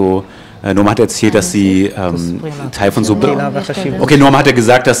 Also Noam hat erzählt, dass sie Teil von so... Okay, Noam hat ja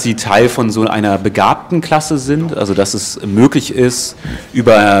gesagt, dass sie Teil von so einer begabten Klasse sind, also dass es möglich ist,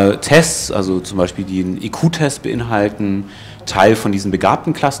 über Tests, also zum Beispiel die einen IQ-Test beinhalten, Teil von diesen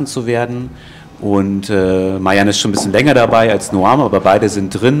begabten Klassen zu werden. Und Mayan ist schon ein bisschen länger dabei als Noam, aber beide sind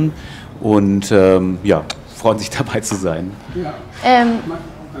drin und ja, freuen sich dabei zu sein. Ja,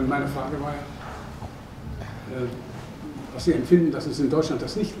 meine Frage war ja, was Sie empfinden, dass es in Deutschland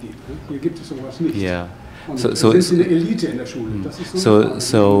das nicht gibt. Ne? Hier gibt es sowas nicht. Yeah. Und sind Sie eine Elite in der Schule? Das ist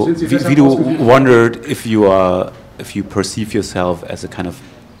so Vido wondered if you perceive yourself as a kind of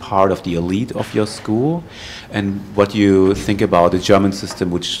part of the elite of your school, and what you think about the German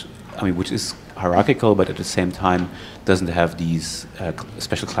system, which is hierarchical, but at the same time doesn't have these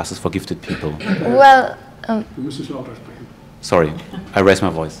special classes for gifted people. Well, Du müsstest lauter sprechen. Sorry, I raised my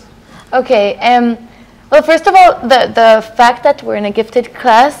voice. Okay. Well, first of all, the fact that we're in a gifted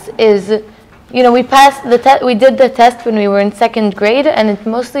class is, you know, we passed the test. We did the test when we were in 2nd grade, and it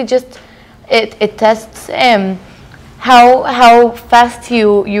mostly just it tests how fast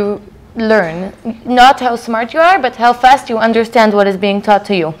you learn, not how smart you are, but how fast you understand what is being taught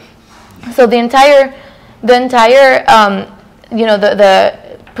to you. So the entire you know, the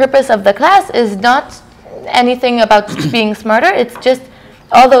purpose of the class is not anything about being smarter. It's just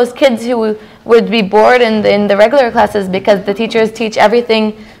all those kids who would be bored in the regular classes because the teachers teach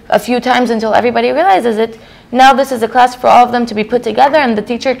everything a few times until everybody realizes it. Now this is a class for all of them to be put together, and the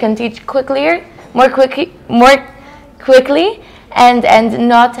teacher can teach more quickly, and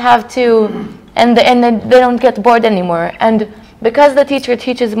not have to, and they don't get bored anymore. And because the teacher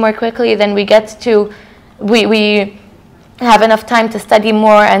teaches more quickly, then we have enough time to study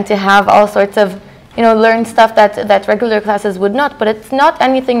more and to have all sorts of, learn stuff that regular classes would not. But it's not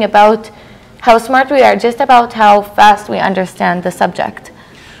anything about how smart we are, just about how fast we understand the subject.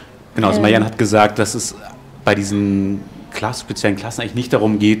 Genau, also Marianne hat gesagt, dass es bei diesen speziellen Klassen eigentlich nicht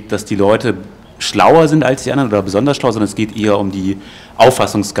darum geht, dass die Leute schlauer sind als die anderen oder besonders schlau, sondern es geht eher um die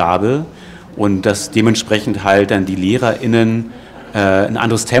Auffassungsgabe und dass dementsprechend halt dann die LehrerInnen ein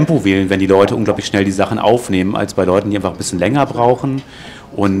anderes Tempo wählen, wenn die Leute unglaublich schnell die Sachen aufnehmen, als bei Leuten, die einfach ein bisschen länger brauchen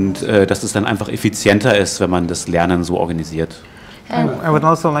und dass es dann einfach effizienter ist, wenn man das Lernen so organisiert. I would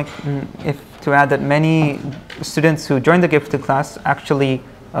also like to add that many students who join the gifted class actually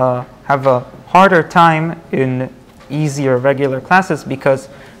have a harder time in easier regular classes because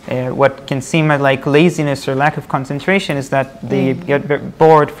what can seem like laziness or lack of concentration is that they get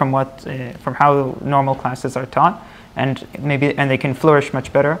bored from how normal classes are taught, and they can flourish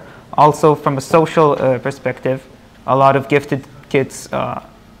much better. Also, from a social perspective, a lot of gifted kids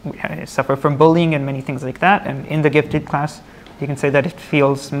suffer from bullying and many things like that, and in the gifted class you can say that it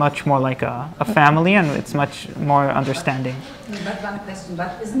feels much more like a family, and it's much more understanding. But one question,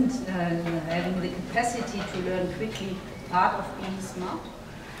 but isn't having the capacity to learn quickly part of being smart?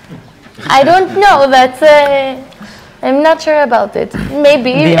 I don't know. I'm not sure about it.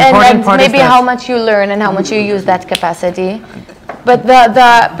 Maybe, and maybe how much you learn and how much you use that capacity. But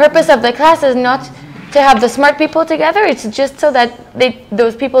the purpose of the class is not to have the smart people together. It's just so that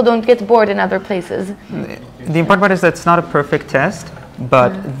those people don't get bored in other places. The important part is that it's not a perfect test,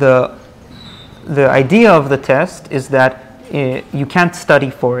 but the idea of the test is that you can't study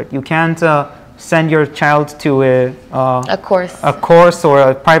for it. You can't send your child to a course or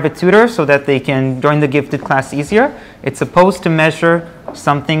a private tutor so that they can join the gifted class easier. It's supposed to measure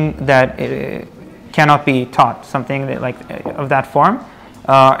something that cannot be taught, something of that form.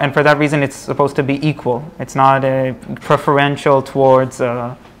 And for that reason, it's supposed to be equal. It's not preferential towards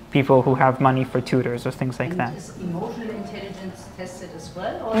people who have money for tutors or things like that. Is emotional intelligence tested as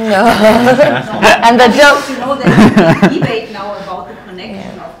well? Or no. And the joke. You know, there's a debate now about the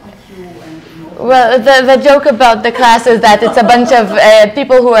connection of EQ and emotional. Well, the joke about the class is that it's a bunch of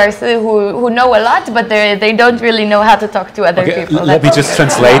people who know a lot, but they don't really know how to talk to other people. Let me just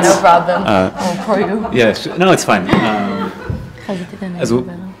translate. No problem. For you. Yes, no, it's fine. Also,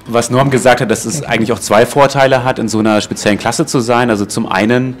 was Noam gesagt hat, dass es eigentlich auch zwei Vorteile hat, in so einer speziellen Klasse zu sein. Also zum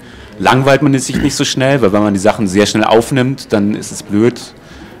einen langweilt man sich nicht so schnell, weil wenn man die Sachen sehr schnell aufnimmt, dann ist es blöd,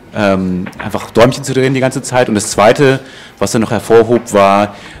 einfach Däumchen zu drehen die ganze Zeit. Und das Zweite, was er noch hervorhob,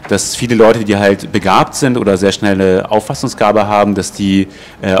 war, dass viele Leute, die halt begabt sind oder sehr schnelle Auffassungsgabe haben, dass die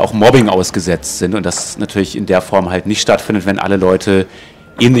auch Mobbing ausgesetzt sind und das natürlich in der Form halt nicht stattfindet, wenn alle Leute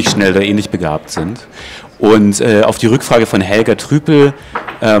ähnlich schnell oder ähnlich begabt sind. Und auf die Rückfrage von Helga Trüpel,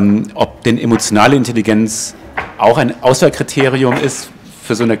 ob denn emotionale Intelligenz auch ein Auswahlkriterium ist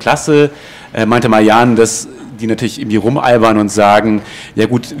für so eine Klasse, meinte Marianne, dass die natürlich irgendwie rumalbern und sagen, ja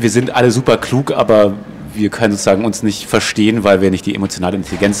gut, wir sind alle super klug, aber wir können sozusagen uns nicht verstehen, weil wir nicht die emotionale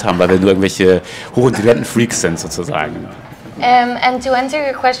Intelligenz haben, weil wir nur irgendwelche hochintelligenten Freaks sind sozusagen. And to answer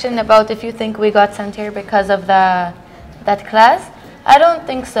your question about if you think we got sent here because of that class, I don't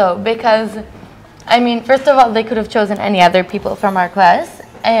think so, because I mean, first of all, they could have chosen any other people from our class,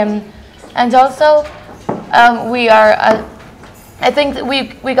 and also I think that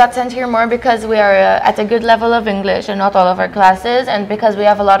we got sent here more because we are at a good level of English in not all of our classes, and because we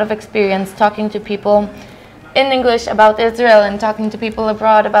have a lot of experience talking to people in English about Israel and talking to people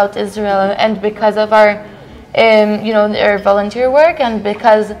abroad about Israel, and because of our our volunteer work, and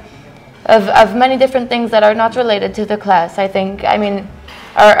because of many different things that are not related to the class. I think, I mean,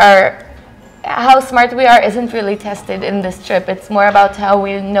 how smart we are isn't really tested in this trip. It's more about how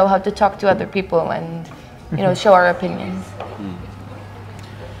we know how to talk to other people and, show our opinions.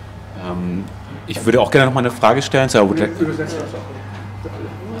 Ich würde auch gerne noch mal eine Frage stellen.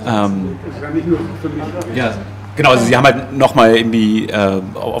 Ja, genau, also Sie haben halt noch mal irgendwie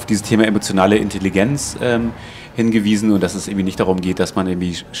auf dieses Thema emotionale Intelligenz hingewiesen und dass es irgendwie nicht darum geht, dass man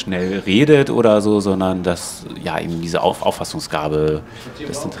irgendwie schnell redet oder so, sondern dass ja eben diese Auffassungsgabe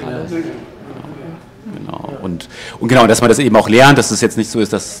das Zentrale ist. Genau. Und genau, dass man das eben auch lernt, dass es jetzt nicht so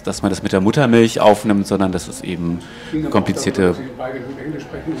ist, dass man das mit der Muttermilch aufnimmt, sondern dass es eben komplizierte...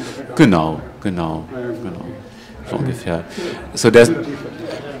 Genau. So ungefähr. So,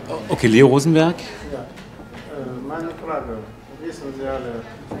 okay, Leo Rosenberg. Meine Frage. wissen Sie alle,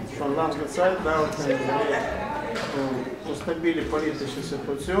 schon lange Zeit dauert es, stabile politische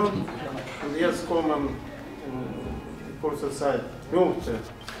Situation und jetzt kommen in kurzer Zeit 5.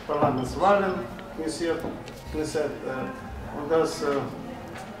 Parlamentswahlen und das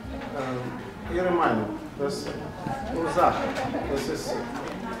Ihre Meinung, das Ursache, das ist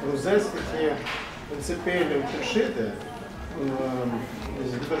grundsätzliche prinzipielle Unterschiede,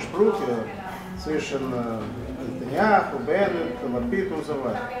 diese Widersprüche zwischen Netanyahu, Bennett, Lapid und so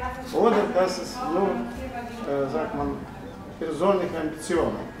weiter. Oder das ist nur, sagt man, persönliche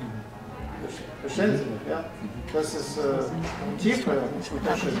Ambitionen. Verstehen Sie mich? Ja? Das ist tiefe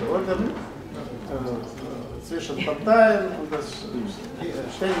Unterschiede. Oder zwischen Parteien und das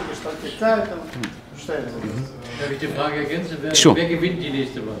ständige Streitigkeiten. Verstehen Sie das? Darf ich die Frage ergänzen? Sure. Wer gewinnt die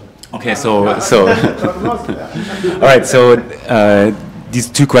nächste Wahl? Okay, so all right, so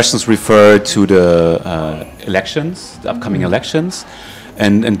these two questions refer to the elections, the upcoming elections,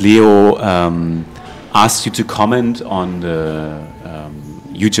 and Leo asked you to comment on the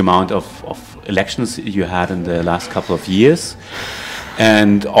huge amount of elections you had in the last couple of years,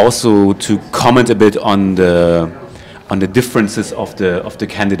 and also to comment a bit on the differences of the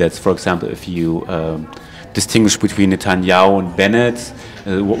candidates. For example, if you distinguish between Netanyahu and Bennett,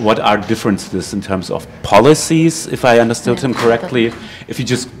 what are differences in terms of policies, if I understood him correctly? If you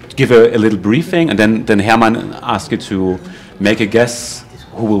just give a little briefing, and then Hermann asked you to make a guess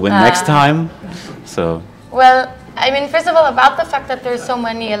who will win next time. So. Well, I mean, first of all, about the fact that there's so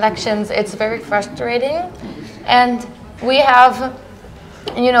many elections, it's very frustrating, and we have,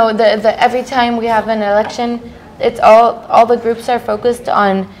 you know, every time we have an election, it's all the groups are focused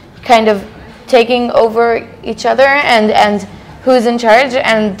on kind of taking over each other and who's in charge,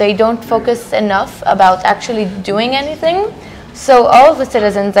 and they don't focus enough about actually doing anything. So all of the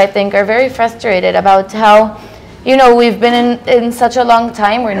citizens, I think, are very frustrated about how, you know, we've been in such a long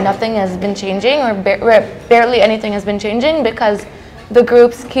time where nothing has been changing, or barely anything has been changing, because the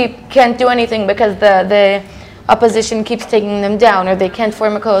groups can't do anything because the opposition keeps taking them down, or they can't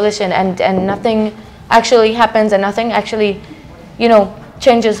form a coalition, and nothing actually happens, and nothing actually, you know,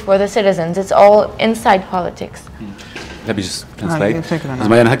 changes for the citizens. It's all inside politics. Let me just translate. Also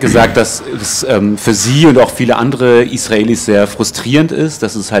Marianne hat gesagt, dass es für sie und auch viele andere Israelis sehr frustrierend ist,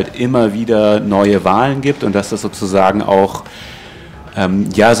 dass es halt immer wieder neue Wahlen gibt und dass das sozusagen auch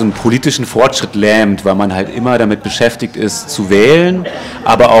ja, so einen politischen Fortschritt lähmt, weil man halt immer damit beschäftigt ist zu wählen,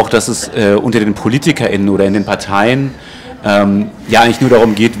 aber auch, dass es unter den PolitikerInnen oder in den Parteien ja eigentlich nur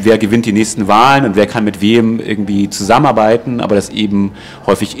darum geht, wer gewinnt die nächsten Wahlen und wer kann mit wem irgendwie zusammenarbeiten, aber dass eben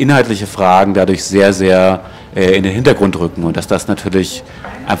häufig inhaltliche Fragen dadurch sehr, sehr in den Hintergrund rücken und dass das natürlich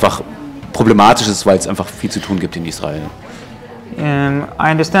einfach problematisch ist, weil es einfach viel zu tun gibt in Israel.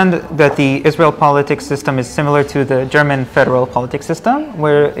 I understand that the Israel politics system is similar to the German federal politics system,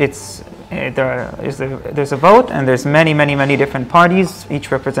 where it's there's a vote and there's many different parties,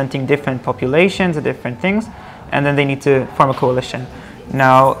 each representing different populations and different things, and then they need to form a coalition.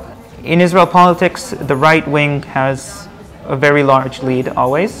 Now, in Israel politics, the right wing has a very large lead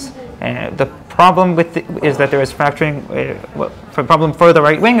always. The problem is that there is fracturing. The problem for the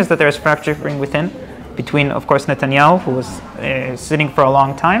right wing is that there is fracturing within, between, of course, Netanyahu, who was sitting for a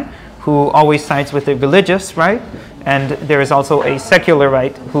long time, who always sides with the religious right, and there is also a secular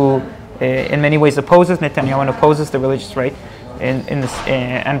right who, in many ways, opposes Netanyahu and opposes the religious right,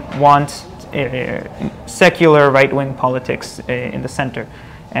 and wants secular right-wing politics in the center.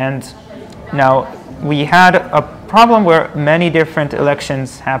 And now we had a problem where many different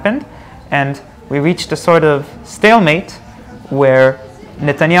elections happened, and we reached a sort of stalemate where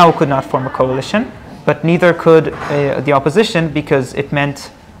Netanyahu could not form a coalition, but neither could the opposition, because it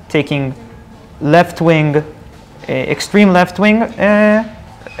meant taking left-wing, extreme left-wing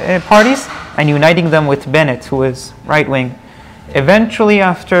parties and uniting them with Bennett, who is right-wing. Eventually,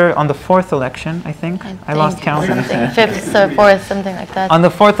 on the fourth election, I think I lost count. Fifth or fourth, something like that. On the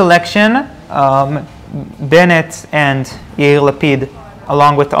fourth election, Bennett and Yair Lapid,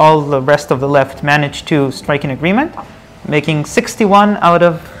 along with all the rest of the left, managed to strike an agreement, making 61 out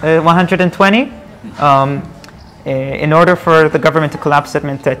of 120. In order for the government to collapse, that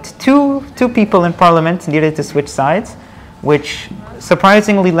meant that two people in parliament needed to switch sides, which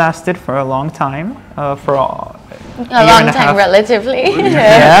surprisingly lasted for a long time, for a long time, relatively.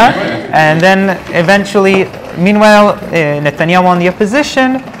 Yeah, and then eventually, meanwhile, Netanyahu on the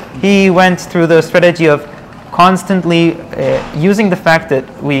opposition, he went through the strategy of constantly using the fact that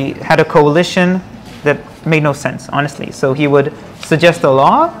we had a coalition that made no sense, honestly. So he would suggest a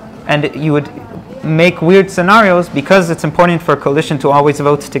law, and you would make weird scenarios, because it's important for a coalition to always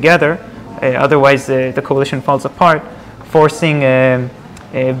vote together, otherwise the coalition falls apart, forcing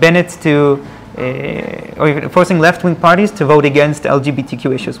Bennett to, or even forcing left-wing parties to vote against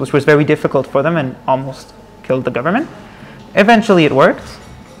LGBTQ issues, which was very difficult for them and almost killed the government. Eventually it worked.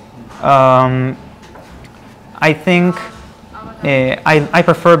 I think I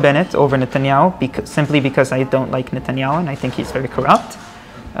prefer Bennett over Netanyahu simply because I don't like Netanyahu and I think he's very corrupt.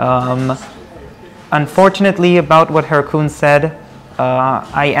 Unfortunately, about what Harkoon said,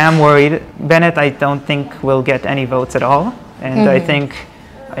 I am worried. Bennett, I don't think will get any votes at all, and I think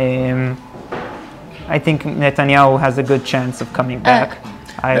Netanyahu has a good chance of coming back.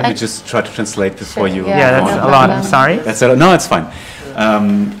 Let me just try to translate before you. Yeah, that's a lot. I'm sorry. No, it's fine.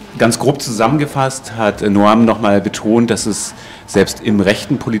 Ganz grob zusammengefasst hat Noam nochmal betont, dass es selbst im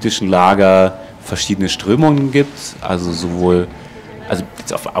rechten politischen Lager verschiedene Strömungen gibt, also sowohl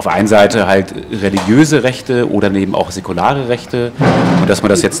auf einer Seite halt religiöse Rechte oder eben auch säkulare Rechte und dass man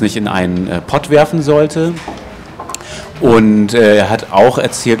das jetzt nicht in einen Pott werfen sollte. Und er hat auch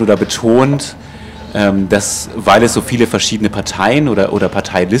erzählt oder betont, dass, weil es so viele verschiedene Parteien oder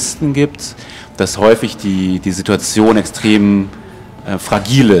Parteilisten gibt, dass häufig die Situation extrem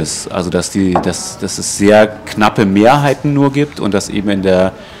fragil ist, also dass es sehr knappe Mehrheiten nur gibt und dass eben in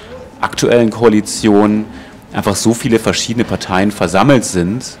der aktuellen Koalition einfach so viele verschiedene Parteien versammelt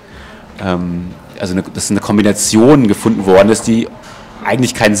sind, also dass eine Kombination gefunden worden ist, die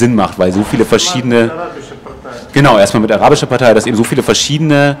eigentlich keinen Sinn macht, weil so viele verschiedene... Genau, erstmal mit arabischer Partei, dass eben so viele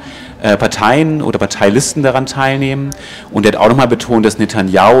verschiedene Parteien oder Parteilisten daran teilnehmen. Und er hat auch nochmal betont, dass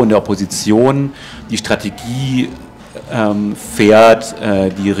Netanyahu in der Opposition die Strategie fährt,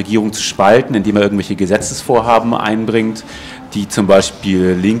 die Regierung zu spalten, indem er irgendwelche Gesetzesvorhaben einbringt, die zum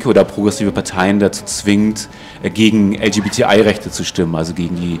Beispiel linke oder progressive Parteien dazu zwingt, gegen LGBTI-Rechte zu stimmen, also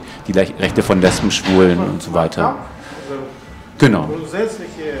gegen die Rechte von Lesben, Schwulen und so weiter. Genau.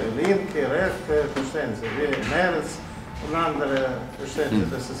 Grundsätzliche linke, rechte Verständnisse, wie Bremens und andere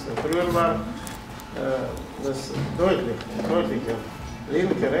Verständnisse, das ist früher war, das deutlicher,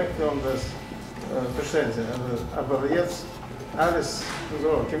 linke, rechte und das Verständnis. Aber jetzt alles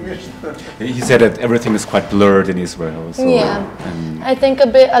so gemischt. He said that everything is quite blurred in Israel. So, yeah, I think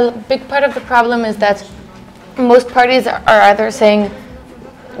a big part of the problem is that most parties are either saying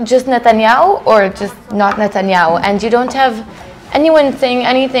just Netanyahu or just not Netanyahu, and you don't have anyone saying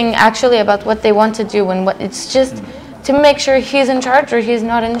anything actually about what they want to do, and what it's just to make sure he's in charge or he's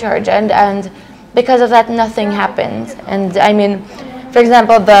not in charge, and because of that nothing happens. And I mean, for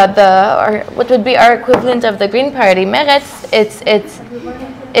example, what would be our equivalent of the Green Party, Meretz,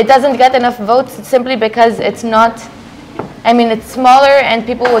 it doesn't get enough votes simply because it's not. I mean, it's smaller, and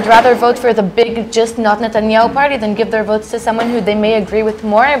people would rather vote for the big, just not Netanyahu party than give their votes to someone who they may agree with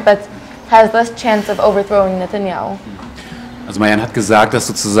more, but has less chance of overthrowing Netanyahu. Also Marianne hat gesagt, dass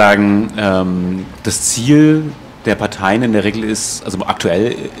sozusagen das Ziel der Parteien in der Regel ist, also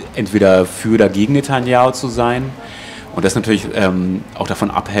aktuell entweder für oder gegen Netanyahu zu sein und das natürlich auch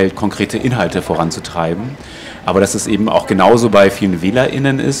davon abhält, konkrete Inhalte voranzutreiben. Aber dass es eben auch genauso bei vielen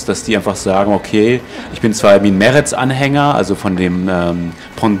WählerInnen ist, dass die einfach sagen, okay, ich bin zwar ein Meretz-Anhänger, also von dem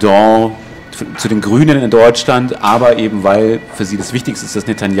Pendant zu den Grünen in Deutschland, aber eben weil für sie das Wichtigste ist, dass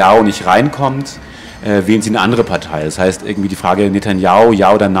Netanyahu nicht reinkommt, wählen sie eine andere Partei. Das heißt, irgendwie die Frage Netanyahu,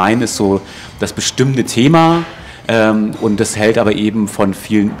 ja oder nein, ist so das bestimmte Thema und das hält aber eben von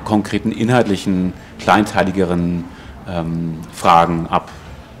vielen konkreten inhaltlichen, kleinteiligeren Fragen ab.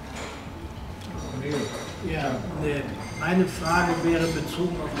 Ja, meine Frage wäre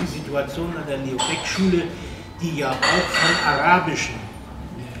bezogen auf die Situation an der Leo Baeck Schule, die ja auch von arabischen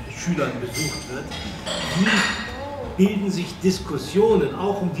Schülern besucht wird. Wie bilden sich Diskussionen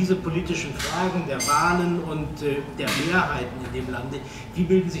auch um diese politischen Fragen der Wahlen und der Mehrheiten in dem Lande? Wie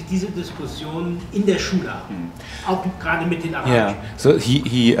bilden sich diese Diskussionen in der Schule ab? Auch gerade mit den Arabischen. Yeah, so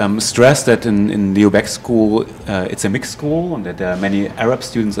he stressed that in Leo Baeck School it's a mixed school and that there are many Arab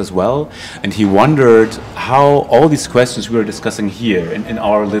students as well, and he wondered how all these questions we were discussing here in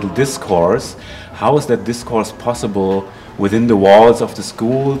our little discourse, how is that discourse possible within the walls of the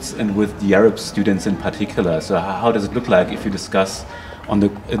schools and with the Arab students in particular? So how does it look like if you discuss on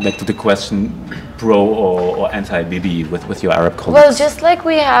the question pro or anti-Bibi with your Arab colleagues? Well, just like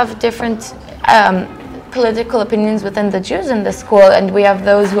we have different political opinions within the Jews in the school, and we have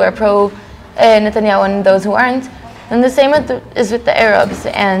those who are pro Netanyahu and those who aren't, and the same is with the Arabs.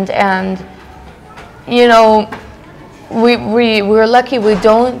 And you know, we're lucky we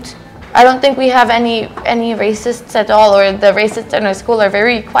don't. I don't think we have any racists at all, or the racists in our school are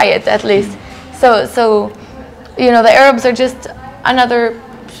very quiet, at least. So you know, the Arabs are just another.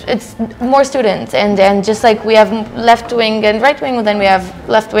 It's more students, and just like we have left wing and right wing, then we have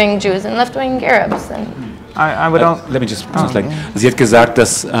left wing Jews and left wing Arabs. And I would let me just like, sie hat gesagt,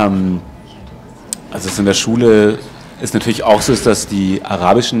 dass also es in der Schule ist natürlich auch so ist, dass die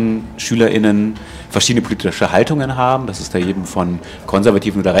arabischen SchülerInnen verschiedene politische Haltungen haben. Das ist da eben von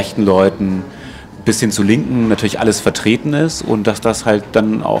konservativen oder rechten Leuten bis hin zu Linken natürlich alles vertreten ist und dass das halt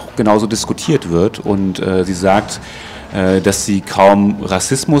dann auch genauso diskutiert wird. Und sie sagt, dass sie kaum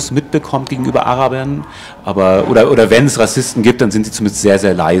Rassismus mitbekommt gegenüber Arabern, aber oder wenn es Rassisten gibt, dann sind sie zumindest sehr,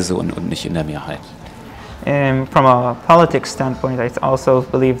 sehr leise und nicht in der Mehrheit. From a politics standpoint, I also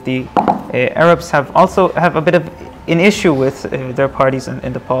believe the Arabs have a bit of an issue with their parties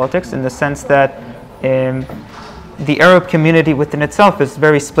in the politics, in the sense that the Arab community within itself is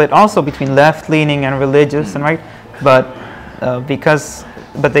very split, also between left-leaning and religious, and right, but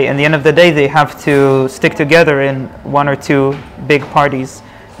they, in the end of the day, they have to stick together in one or two big parties,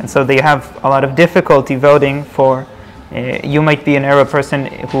 and so they have a lot of difficulty voting for. You might be an Arab person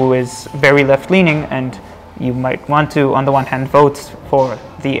who is very left-leaning, and you might want to, on the one hand, vote for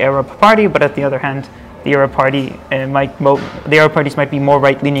the Arab party, but at the other hand, the Arab party the Arab parties might be more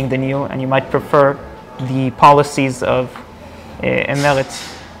right-leaning than you, and you might prefer the policies of Emirates.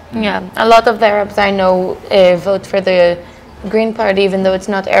 Yeah, a lot of the Arabs I know vote for the Green Party, even though it's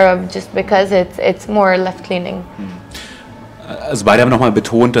not Arab, just because it's more left-leaning. Also beide haben nochmal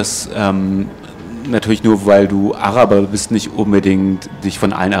betont, dass natürlich nur weil du Araber bist, nicht unbedingt dich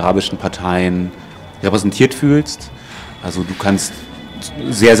von allen arabischen Parteien repräsentiert fühlst. Also du kannst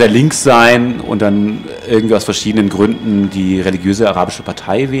sehr, sehr links sein und dann irgendwie aus verschiedenen Gründen die religiöse arabische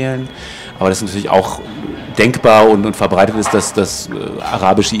Partei wählen. Aber das ist natürlich auch denkbar und verbreitet ist, dass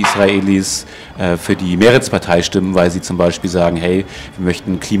arabische Israelis für die Meretz-Partei stimmen, weil sie zum Beispiel sagen, hey, wir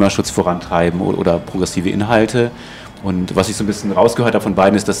möchten Klimaschutz vorantreiben oder progressive Inhalte. Und was ich so ein bisschen rausgehört habe von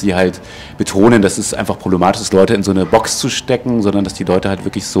beiden ist, dass sie halt betonen, dass es einfach problematisch ist, Leute in so eine Box zu stecken, sondern dass die Leute halt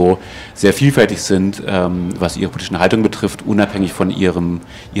wirklich so sehr vielfältig sind, was ihre politischen Haltung betrifft, unabhängig von ihrer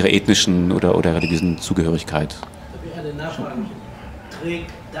ethnischen oder religiösen Zugehörigkeit. Eine Nachfrage.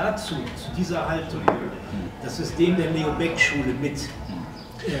 Trägt dazu, zu dieser Haltung, das System der Leo Baeck Schule mit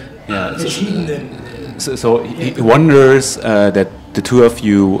verschiedenen... So he wonders that the two of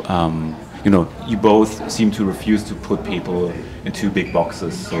you you both seem to refuse to put people in two big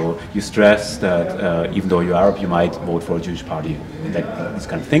boxes. So you stress that even though you're Arab, you might vote for a Jewish party, these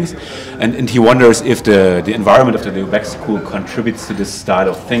kind of things. And he wonders if the environment of the Leo Baeck School contributes to this style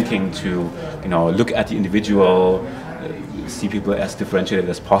of thinking to, look at the individual, see people as differentiated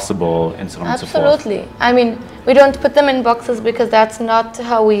as possible, and so on and so forth. Absolutely. I mean, we don't put them in boxes because that's not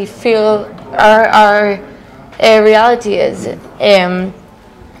how we feel our reality is.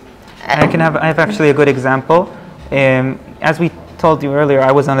 I have actually a good example. As we told you earlier,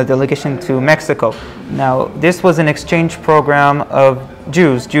 I was on a delegation to Mexico. Now, this was an exchange program of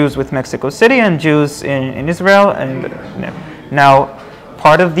Jews with Mexico City and Jews in Israel. And now,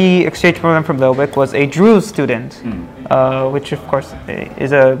 part of the exchange program from Leo Baeck was a Druze student, which of course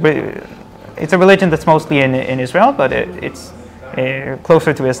is it's a religion that's mostly in Israel, but it's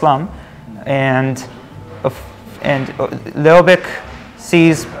closer to Islam. And Leo Baeck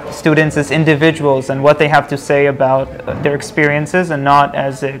sees students as individuals and what they have to say about their experiences and not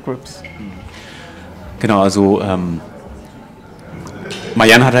as groups. Genau, also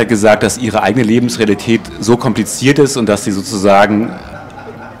Marianne hat halt gesagt, dass ihre eigene Lebensrealität so kompliziert ist und dass sie sozusagen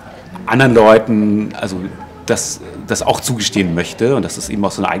anderen Leuten, also das auch zugestehen möchte und dass es eben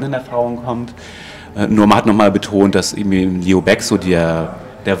aus so einer eigenen Erfahrung kommt. Noam hat nochmal betont, dass eben in Leo Baeck so der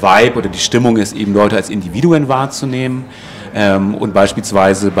Vibe oder die Stimmung ist, eben Leute als Individuen wahrzunehmen. Und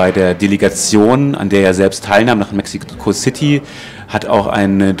beispielsweise bei der Delegation, an der er selbst teilnahm, nach Mexico City, hat auch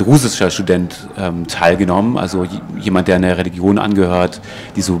ein drusischer Student teilgenommen, also jemand, der einer Religion angehört,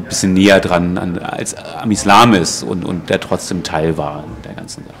 die so ein bisschen näher dran am Islam ist und der trotzdem Teil war der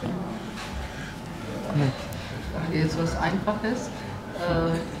ganzen Sache. Jetzt was Einfaches.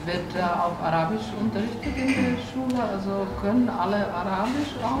 Wird da auch Arabisch unterrichtet in der Schule? Also können alle Arabisch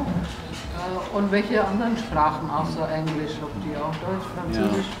auch? Und welche anderen Sprachen außer Englisch? Ob die auch Deutsch,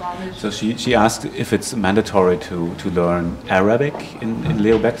 Französisch, Spanisch? So she asked if it's mandatory to learn Arabic in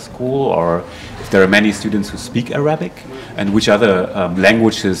Leo Baeck School, or if there are many students who speak Arabic, and which other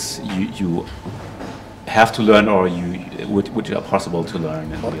languages you have to learn or which are possible to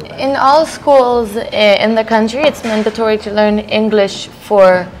learn in Leo Baeck? In all schools in the country, it's mandatory to learn English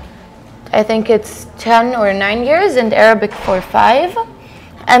for, I think it's 10 or 9 years, and Arabic for 5.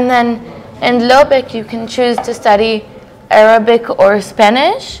 And then in Leo Baeck, you can choose to study Arabic or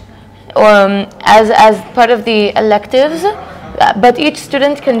Spanish as part of the electives. But each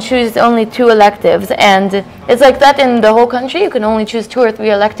student can choose only 2 electives, and it's like that in the whole country. You can only choose 2 or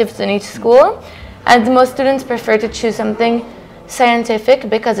 3 electives in each school. And most students prefer to choose something scientific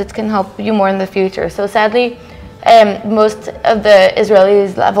because it can help you more in the future. So sadly, most of the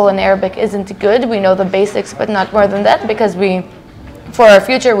Israelis' level in Arabic isn't good. We know the basics, but not more than that, because for our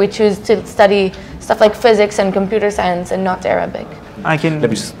future, we choose to study stuff like physics and computer science and not Arabic. Let me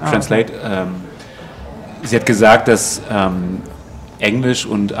just translate. Sie hat gesagt, dass Englisch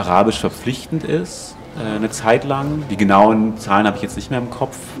und Arabisch verpflichtend ist, eine Zeit lang. Die genauen Zahlen habe ich jetzt nicht mehr im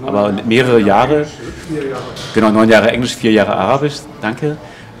Kopf, aber mehrere Jahre. 4 Jahre. Genau, 9 Jahre Englisch, 4 Jahre Arabisch, danke.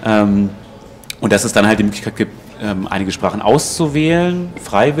 Und dass es dann halt die Möglichkeit gibt, einige Sprachen auszuwählen,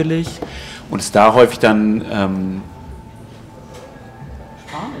 freiwillig. Und es da häufig dann,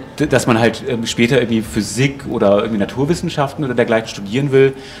 dass man halt später irgendwie Physik oder irgendwie Naturwissenschaften oder dergleichen studieren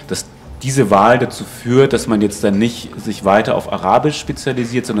will, dass diese Wahl dazu führt, dass man jetzt dann nicht sich weiter auf Arabisch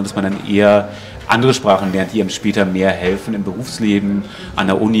spezialisiert, sondern dass man dann eher andere Sprachen lernt, die einem später mehr helfen im Berufsleben, an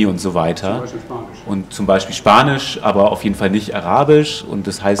der Uni und so weiter. Zum Beispiel Spanisch. Und zum Beispiel Spanisch, aber auf jeden Fall nicht Arabisch. Und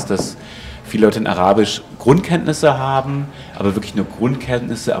das heißt, dass viele Leute in Arabisch Grundkenntnisse haben, aber wirklich nur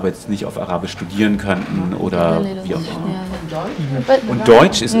Grundkenntnisse, aber jetzt nicht auf Arabisch studieren könnten oder wie auch immer. Und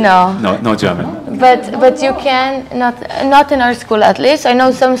Deutsch ist no German. But you can not in our school at least. I know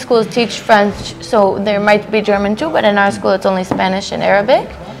some schools teach French, so there might be German too. But in our school, it's only Spanish and Arabic.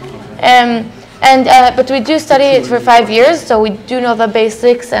 But we do study it for 5 years, so we do know the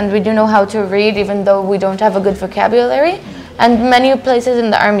basics and we do know how to read, even though we don't have a good vocabulary. And many places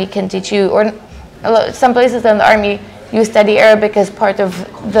in the army can teach you, or some places in the army you study Arabic as part of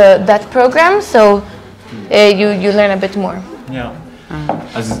that program, so you learn a bit more. Ja.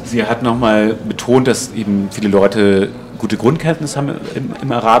 Also sie hat nochmal betont, dass eben viele Leute gute Grundkenntnisse haben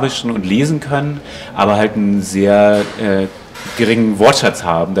im Arabischen und lesen können, aber halt einen sehr geringen Wortschatz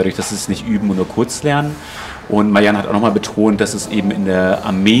haben, dadurch, dass sie es nicht üben und nur kurz lernen. Und Marianne hat auch nochmal betont, dass es eben in der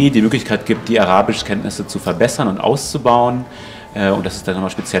Armee die Möglichkeit gibt, die Arabischkenntnisse zu verbessern und auszubauen und dass es da nochmal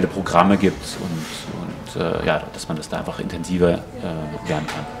spezielle Programme gibt und ja, dass man das da einfach intensiver lernen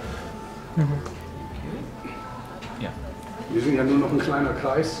kann. Mhm. Ja. Wir sind ja nur noch ein kleiner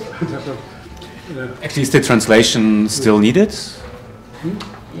Kreis. Actually, is the translation still needed?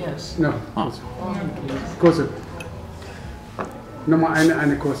 Yes. No. Kurze. Nochmal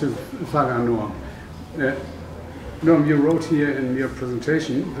eine kurze Frage an Noam. Noam, you wrote here in your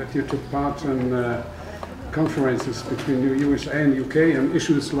presentation that you took part in conferences between the USA and UK on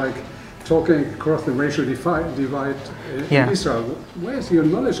issues like talking across the racial divide in Israel. Where is your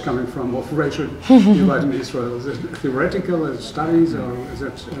knowledge coming from of racial divide in Israel? Is it theoretical, is it studies, or is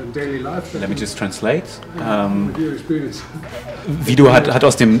it daily life? Let me just translate. With your experience. Vido hat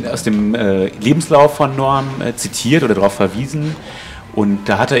aus dem Lebenslauf von Noam zitiert oder darauf verwiesen. Und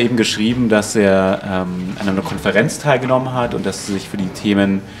da hat er eben geschrieben, dass er an einer Konferenz teilgenommen hat und dass er sich für die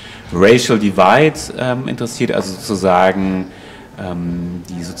Themen Racial Divide interessiert, also sozusagen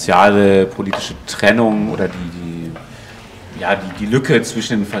die soziale, politische Trennung oder die Lücke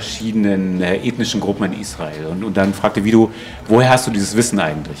zwischen den verschiedenen ethnischen Gruppen in Israel. Und dann fragte Vido, woher hast du dieses Wissen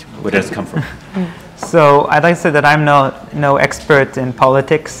eigentlich? Where does it come from? So I'd like to say that I'm no expert in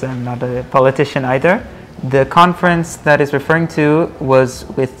politics. I'm not a politician either. The conference that is referring to was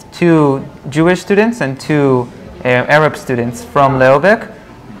with 2 Jewish students and 2 Arab students from Leo Baeck,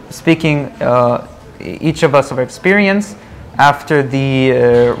 speaking each of us of our experience after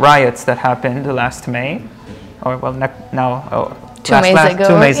the riots that happened last May, or well now 2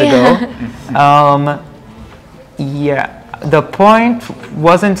 Mays ago. The point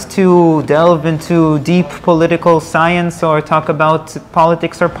wasn't to delve into deep political science or talk about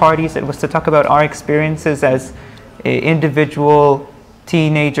politics or parties. It was to talk about our experiences as individual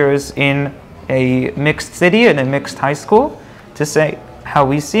teenagers in a mixed city, in a mixed high school, to say how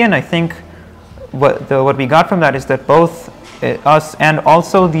we see. And I think what we got from that is that both us and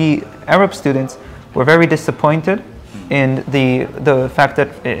also the Arab students were very disappointed in the fact that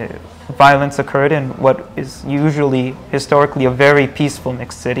violence occurred in what is usually historically a very peaceful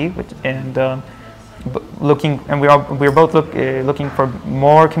mixed city, we're both looking for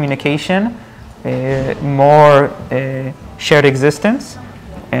more communication, more shared existence,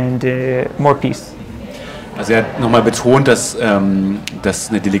 and more peace. Also er hat nochmal betont, dass das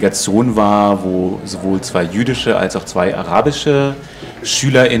eine Delegation war, wo sowohl 2 jüdische als auch 2 arabische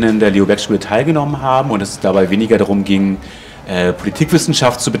SchülerInnen der Leo Baeck Schule teilgenommen haben und es dabei weniger darum ging,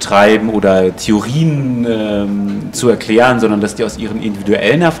 Politikwissenschaft zu betreiben oder Theorien zu erklären, sondern dass die aus ihren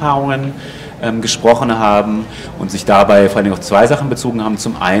individuellen Erfahrungen gesprochen haben und sich dabei vor allem auf 2 Sachen bezogen haben.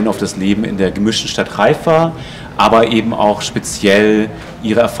 Zum einen auf das Leben in der gemischten Stadt Haifa, aber eben auch speziell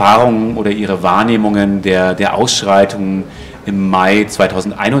ihre Erfahrungen oder ihre Wahrnehmungen der Ausschreitungen im Mai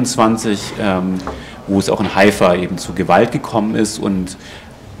 2021, wo es auch in Haifa eben zu Gewalt gekommen ist, und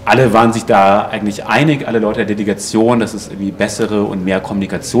alle waren sich da eigentlich einig, alle Leute der Delegation, dass es irgendwie bessere und mehr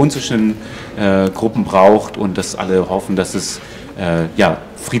Kommunikation zwischen Gruppen braucht und dass alle hoffen, dass es ja,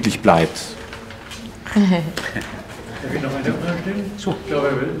 friedlich bleibt. Darf ich noch eine Frage stellen? So. Ich glaube,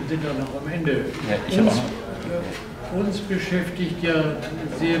 wir sind ja noch am Ende. Ja, uns beschäftigt ja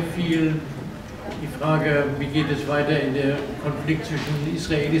sehr viel die Frage, wie geht es weiter in der Konflikt zwischen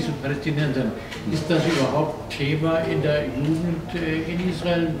Israelis und Palästinensern. Ist das überhaupt Thema in der Jugend in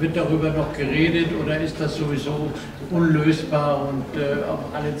Israel? Wird darüber noch geredet oder ist das sowieso unlösbar und auf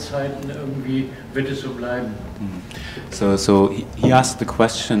alle Zeiten irgendwie wird es so bleiben? So he asked the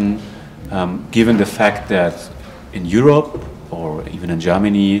question, given the fact that in Europe or even in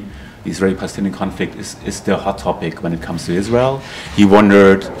Germany, the Israeli-Palestinian conflict is the hot topic when it comes to Israel. He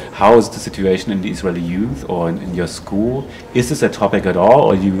wondered, how is the situation in the Israeli youth or in your school? Is this a topic at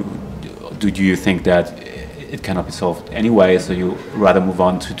all, or do you think that it cannot be solved anyway, so you rather move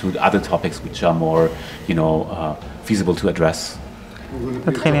on to other topics which are more, you know, feasible to address?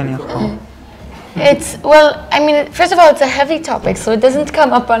 It's, well, I mean, first of all, it's a heavy topic, so it doesn't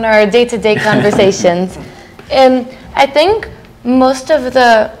come up on our day-to-day conversations. I think most of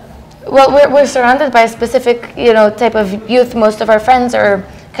the, well, we're surrounded by a specific, you know, type of youth. Most of our friends are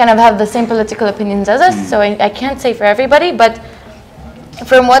kind of have the same political opinions as us, so I can't say for everybody, but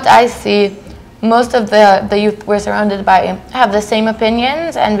from what I see, most of the youth we're surrounded by have the same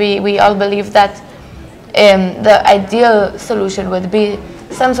opinions, and we all believe that the ideal solution would be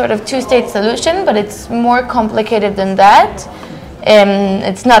some sort of two-state solution, but it's more complicated than that.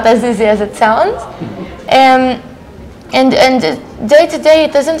 It's not as easy as it sounds. And day to day,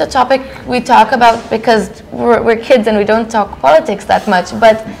 it isn't a topic we talk about because we're kids and we don't talk politics that much.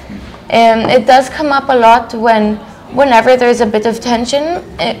 But it does come up a lot whenever there's a bit of tension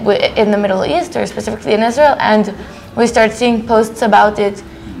in the Middle East or specifically in Israel, and we start seeing posts about it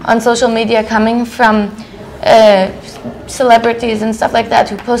on social media coming from celebrities and stuff like that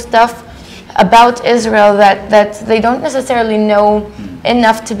who post stuff about Israel that they don't necessarily know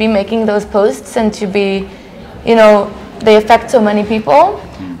enough to be making those posts and to be, you know, they affect so many people.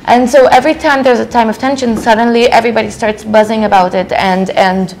 And so every time there's a time of tension, suddenly everybody starts buzzing about it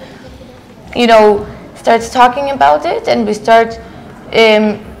and you know, starts talking about it, and we start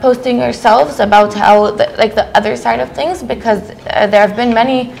posting ourselves about how the other side of things, because there have been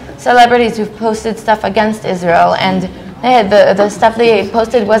many celebrities who've posted stuff against Israel, and the stuff they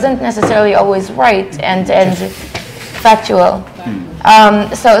posted wasn't necessarily always right and factual.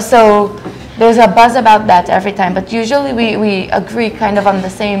 So there's a buzz about that every time, but usually we agree kind of on the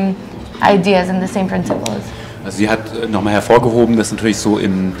same ideas and the same principles. Also sie hat nochmal hervorgehoben, dass natürlich so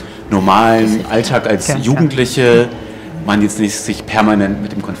im normalen Alltag als Jugendliche man jetzt nicht sich permanent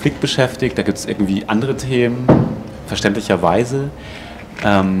mit dem Konflikt beschäftigt, da gibt es irgendwie andere Themen, verständlicherweise.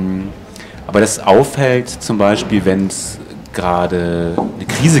 Aber das auffällt zum Beispiel, wenn es gerade eine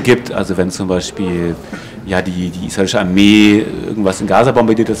Krise gibt, also wenn zum Beispiel ja, die israelische Armee irgendwas in Gaza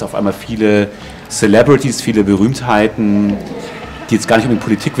bombardiert, dass auf einmal viele Celebrities, viele Berühmtheiten, die jetzt gar nicht unbedingt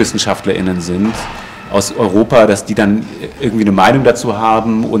PolitikwissenschaftlerInnen sind, aus Europa, dass die dann irgendwie eine Meinung dazu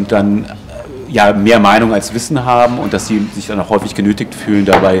haben und dann ja mehr Meinung als Wissen haben und dass sie sich dann auch häufig genötigt fühlen,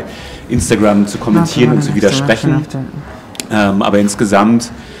 dabei Instagram zu kommentieren und zu widersprechen. Aber insgesamt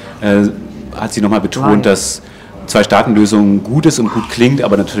hat sie nochmal betont, dass Zwei-Staaten-Lösung gut ist und gut klingt,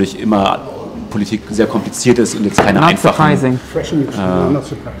 aber natürlich immer Politik sehr kompliziert ist und jetzt keine einfachen,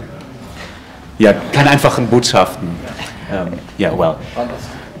 ja, keine einfachen Botschaften. Yeah, well.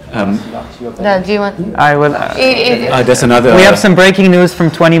 No, do you want? I will. There's another. We have some breaking news from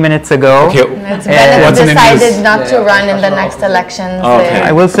 20 minutes ago. Okay. Bennett decided not to run in the next elections. Oh, okay.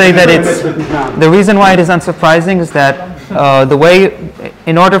 I will say that it's the reason why it is unsurprising is that the way,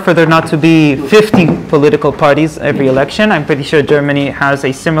 in order for there not to be 50 political parties every election, I'm pretty sure Germany has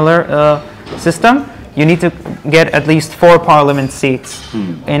a similar system. You need to get at least 4 parliament seats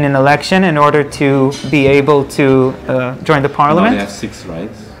in an election in order to be able to join the parliament. No, they have 6, right?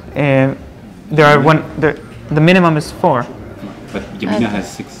 There are the minimum is 4. But Yamina has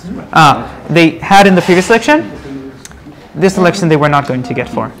 6, right? They had in the previous election. This election they were not going to get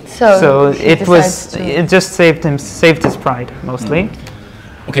 4. So it just saved his pride mostly.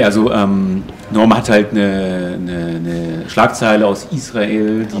 Okay, also Noam hat halt eine Schlagzeile aus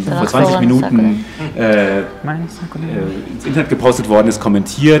Israel, die vor 20 Minuten ins Internet gepostet worden ist,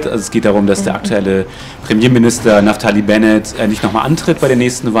 kommentiert. Also es geht darum, dass der aktuelle Premierminister Naftali Bennett nicht nochmal antritt bei den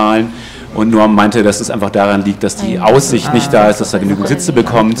nächsten Wahlen. Und Noam meinte, dass es einfach daran liegt, dass die Aussicht nicht da ist, dass er genügend Sitze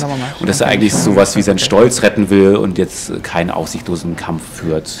bekommt und dass er eigentlich sowas wie seinen Stolz retten will und jetzt keinen aussichtlosen Kampf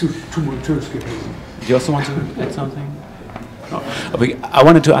führt. Do you also want to add something? No. But I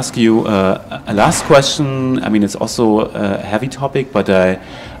wanted to ask you a last question. I mean, it's also a heavy topic, but I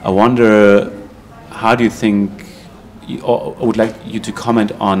wonder, how do you think, or I would like you to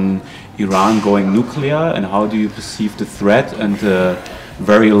comment on Iran going nuclear, and how do you perceive the threat and the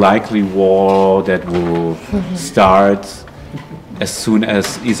very likely war that will start as soon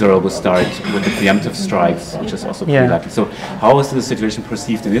as Israel will start with the preemptive strikes, which is also pretty likely. So how is the situation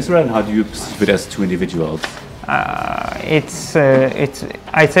perceived in Israel, and how do you perceive it as two individuals? I'd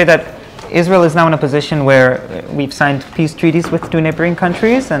say that Israel is now in a position where we've signed peace treaties with two neighboring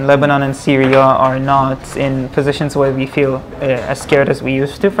countries, and Lebanon and Syria are not in positions where we feel as scared as we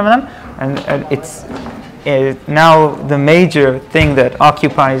used to from them. And it's now the major thing that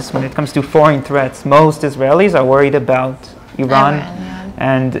occupies, when it comes to foreign threats, most Israelis are worried about Iran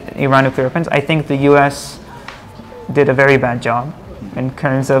and Iran nuclear weapons. I think the US did a very bad job in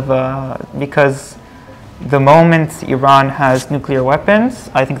terms of, because the moment Iran has nuclear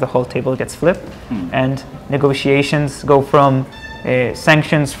weapons, I think the whole table gets flipped, and negotiations go from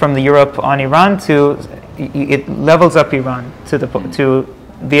sanctions from the Europe on Iran to, it levels up Iran to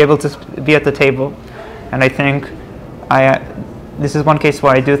be able to be at the table. And I think this is one case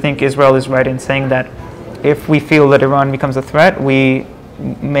where I do think Israel is right in saying that if we feel that Iran becomes a threat, we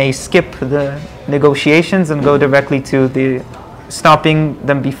may skip the negotiations and go directly to the stopping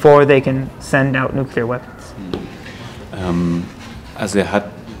them before they can send out nuclear weapons. Also hat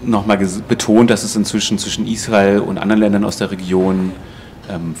nochmal betont, dass es inzwischen zwischen Israel und anderen Ländern aus der Region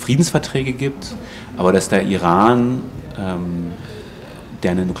Friedensverträge gibt, aber dass der Iran,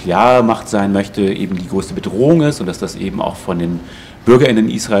 der eine Nuklearmacht sein möchte, eben die größte Bedrohung ist und dass das eben auch von den BürgerInnen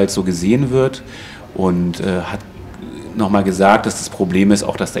Israels so gesehen wird, und hat nochmal gesagt, dass das Problem ist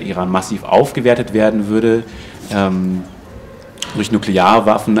auch, dass der Iran massiv aufgewertet werden würde durch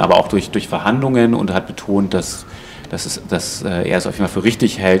Nuklearwaffen, aber auch durch Verhandlungen, und hat betont, dass er es auf jeden Fall für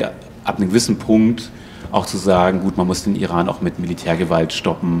richtig hält, ab einem gewissen Punkt auch zu sagen, gut, man muss den Iran auch mit Militärgewalt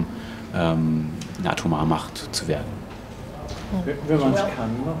stoppen, eine Atommacht zu werden. Wenn man es kann,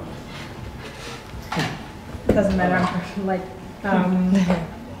 noch. Doesn't matter, like,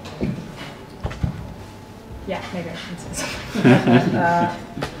 yeah, maybe I can say something.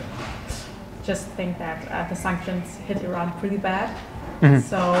 Just think that the sanctions hit Iran pretty bad.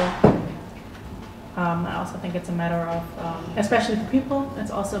 So I also think it's a matter of, especially for people,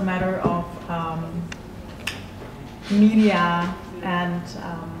 it's also a matter of media and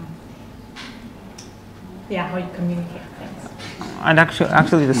how you communicate things. And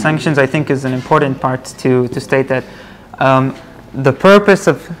actually the sanctions, I think, is an important part to state that the purpose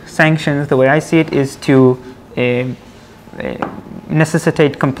of sanctions, the way I see it, is to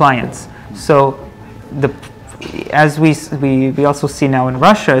necessitate compliance. So as we also see now in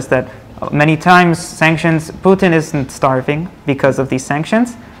Russia, is that many times sanctions, Putin isn't starving because of these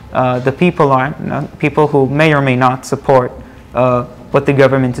sanctions. The people are, people who may or may not support what the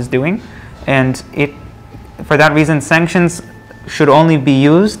government is doing. And for that reason, sanctions should only be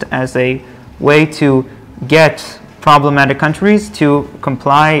used as a way to get problematic countries to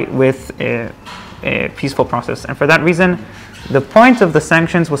comply with a peaceful process. And for that reason, the point of the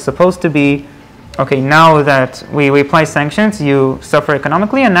sanctions was supposed to be, okay, now that we apply sanctions, you suffer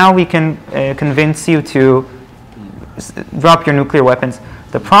economically, and now we can convince you to drop your nuclear weapons.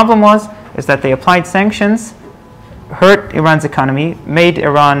 The problem is that they applied sanctions, hurt Iran's economy, made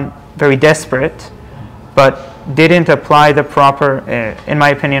Iran very desperate, but didn't apply the proper, in my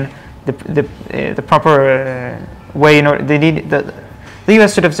opinion, the proper way. The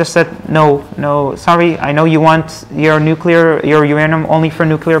U.S. should have just said, no, sorry, I know you want your uranium only for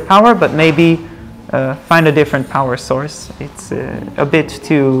nuclear power, but maybe find a different power source. It's a bit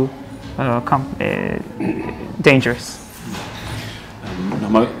too dangerous.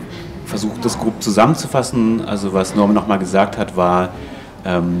 Nochmal versucht, das grob zusammenzufassen. Also was Noam nochmal gesagt hat, war,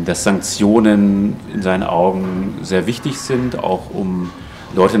 dass Sanktionen in seinen Augen sehr wichtig sind, auch um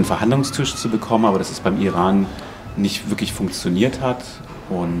Leute an den Verhandlungstisch zu bekommen, aber dass es beim Iran nicht wirklich funktioniert hat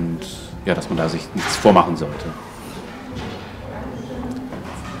und ja, dass man da sich nichts vormachen sollte.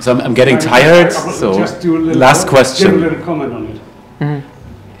 So I'm getting tired, so last question.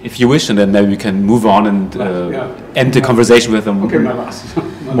 If you wish, and then maybe we can move on and end the conversation with a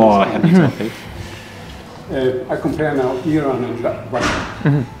more happy topic. I compare now Iran and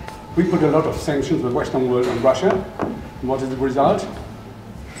Russia. We put a lot of sanctions with the Western world on Russia. And what is the result?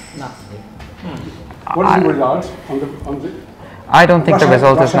 Nothing. What is the result on the I don't think the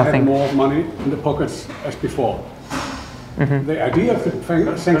result is Russia nothing. had more money in the pockets as before. The idea of the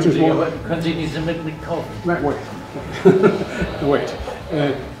sanctions was... Können Sie diese mitkaufen? Wait.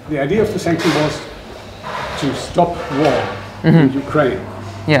 The idea of the sanction was to stop war in Ukraine.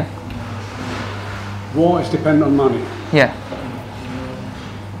 Yeah. War is dependent on money. Yeah.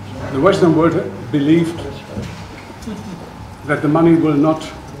 The Western world believed that the money will not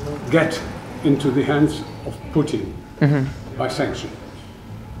get into the hands of Putin by sanction,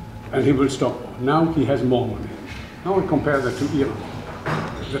 and he will stop. Now he has more money. Now we compare that to Iran.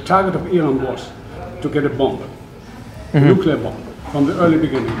 The target of Iran was to get a bomb, a nuclear bomb, from the early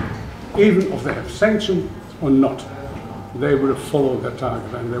beginning. Even if they have sanctions or not, they will follow their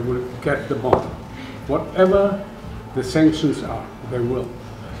target and they will get the bomb. Whatever the sanctions are, they will.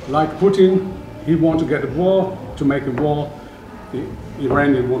 Like Putin, he wants to get a war, to make a war. The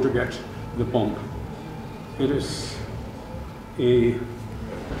Iranians want to get the bomb. It is a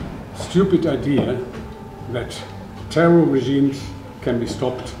stupid idea that terror regimes can be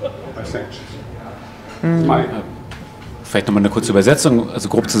stopped by sanctions. Vielleicht nochmal eine kurze Übersetzung. Also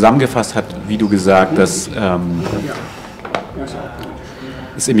grob zusammengefasst hat, wie du gesagt, dass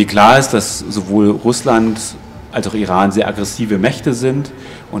es irgendwie klar ist, dass sowohl Russland als auch Iran sehr aggressive Mächte sind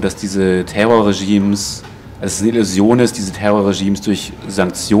und dass diese Terrorregimes, dass es eine Illusion ist, diese Terrorregimes durch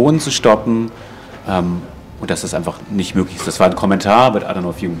Sanktionen zu stoppen und dass das einfach nicht möglich ist. Das war ein Kommentar, but I don't know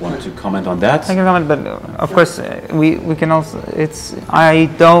if you want to comment on that. I can comment, but of course we can also. I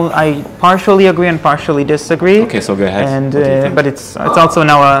partially agree and partially disagree. Okay, so go ahead. And but it's also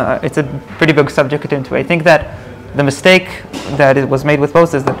now it's a pretty big subject into. I think that the mistake that it was made with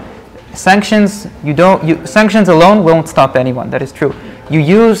both is that sanctions sanctions alone won't stop anyone. That is true. You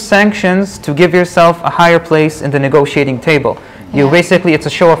use sanctions to give yourself a higher place in the negotiating table. Basically, it's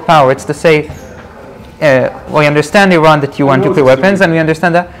a show of power. It's to say, we understand Iran that you want nuclear weapons, and we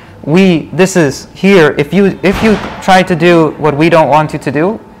understand that this is here. If you try to do what we don't want you to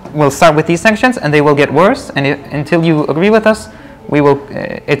do, we'll start with these sanctions, and they will get worse. And until you agree with us, we will.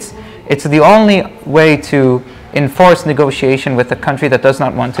 It's the only way to enforce negotiation with a country that does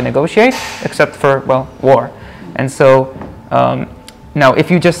not want to negotiate, except for war. And so now, if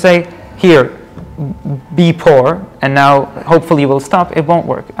you just say here, be poor, and now hopefully you will stop, it won't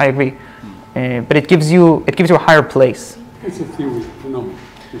work. I agree. But it gives you a higher place. It's a theory,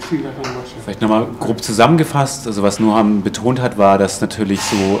 You see that on Russia. Vielleicht nochmal grob zusammengefasst, also was Noam betont hat, war, dass natürlich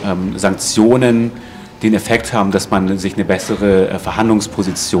so Sanktionen den Effekt haben, dass man sich eine bessere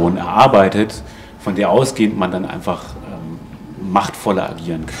Verhandlungsposition erarbeitet, von der ausgehend man dann einfach machtvoller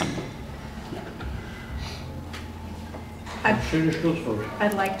agieren kann.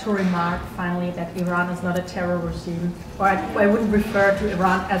 I'd like to remark finally that Iran is not a terror regime, or I wouldn't refer to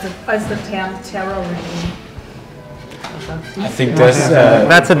Iran as the term terror regime. I think that's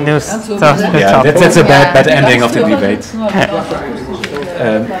a new yeah, that's a bad ending of the debate.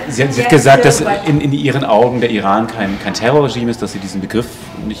 Sie hat gesagt, dass in ihren Augen der Iran kein Terrorregime ist, dass sie diesen Begriff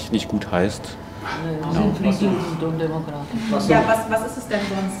nicht gut heißt. Ja, was ist es denn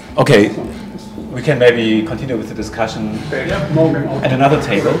sonst? Okay, we can maybe continue with the discussion at another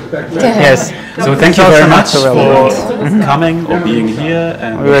table. Yes. So thank you very much for coming or being here,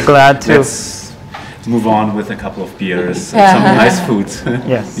 and we were glad to. Let's move on with a couple of beers, some nice food.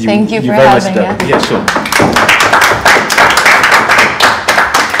 Yes. Thank you for having us. Yeah, sure.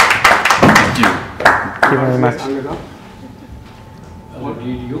 Thank you. Thank you very much. Also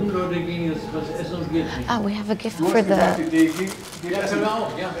die jungen Leute gehen jetzt was essen und geht nicht. We have a gift for the... Ja, können wir auch.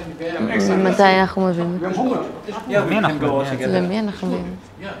 Ja, מתי אנחנו מביאים? Yeah, we can go all together. למי אנחנו מביאים?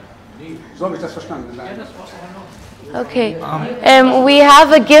 So habe ich das verstanden. Okay. We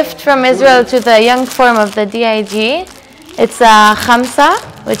have a gift from Israel to the Young Forum of the DIG. It's a khamsa,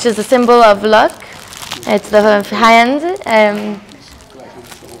 which is a symbol of luck. It's the hand.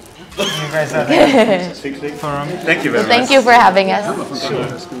 You guys are forum. Thank you very much. Thank you for having us. Sure.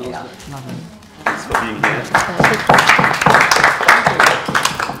 Thanks for being here.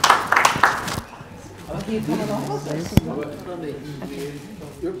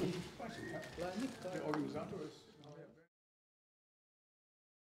 Der Organisator ist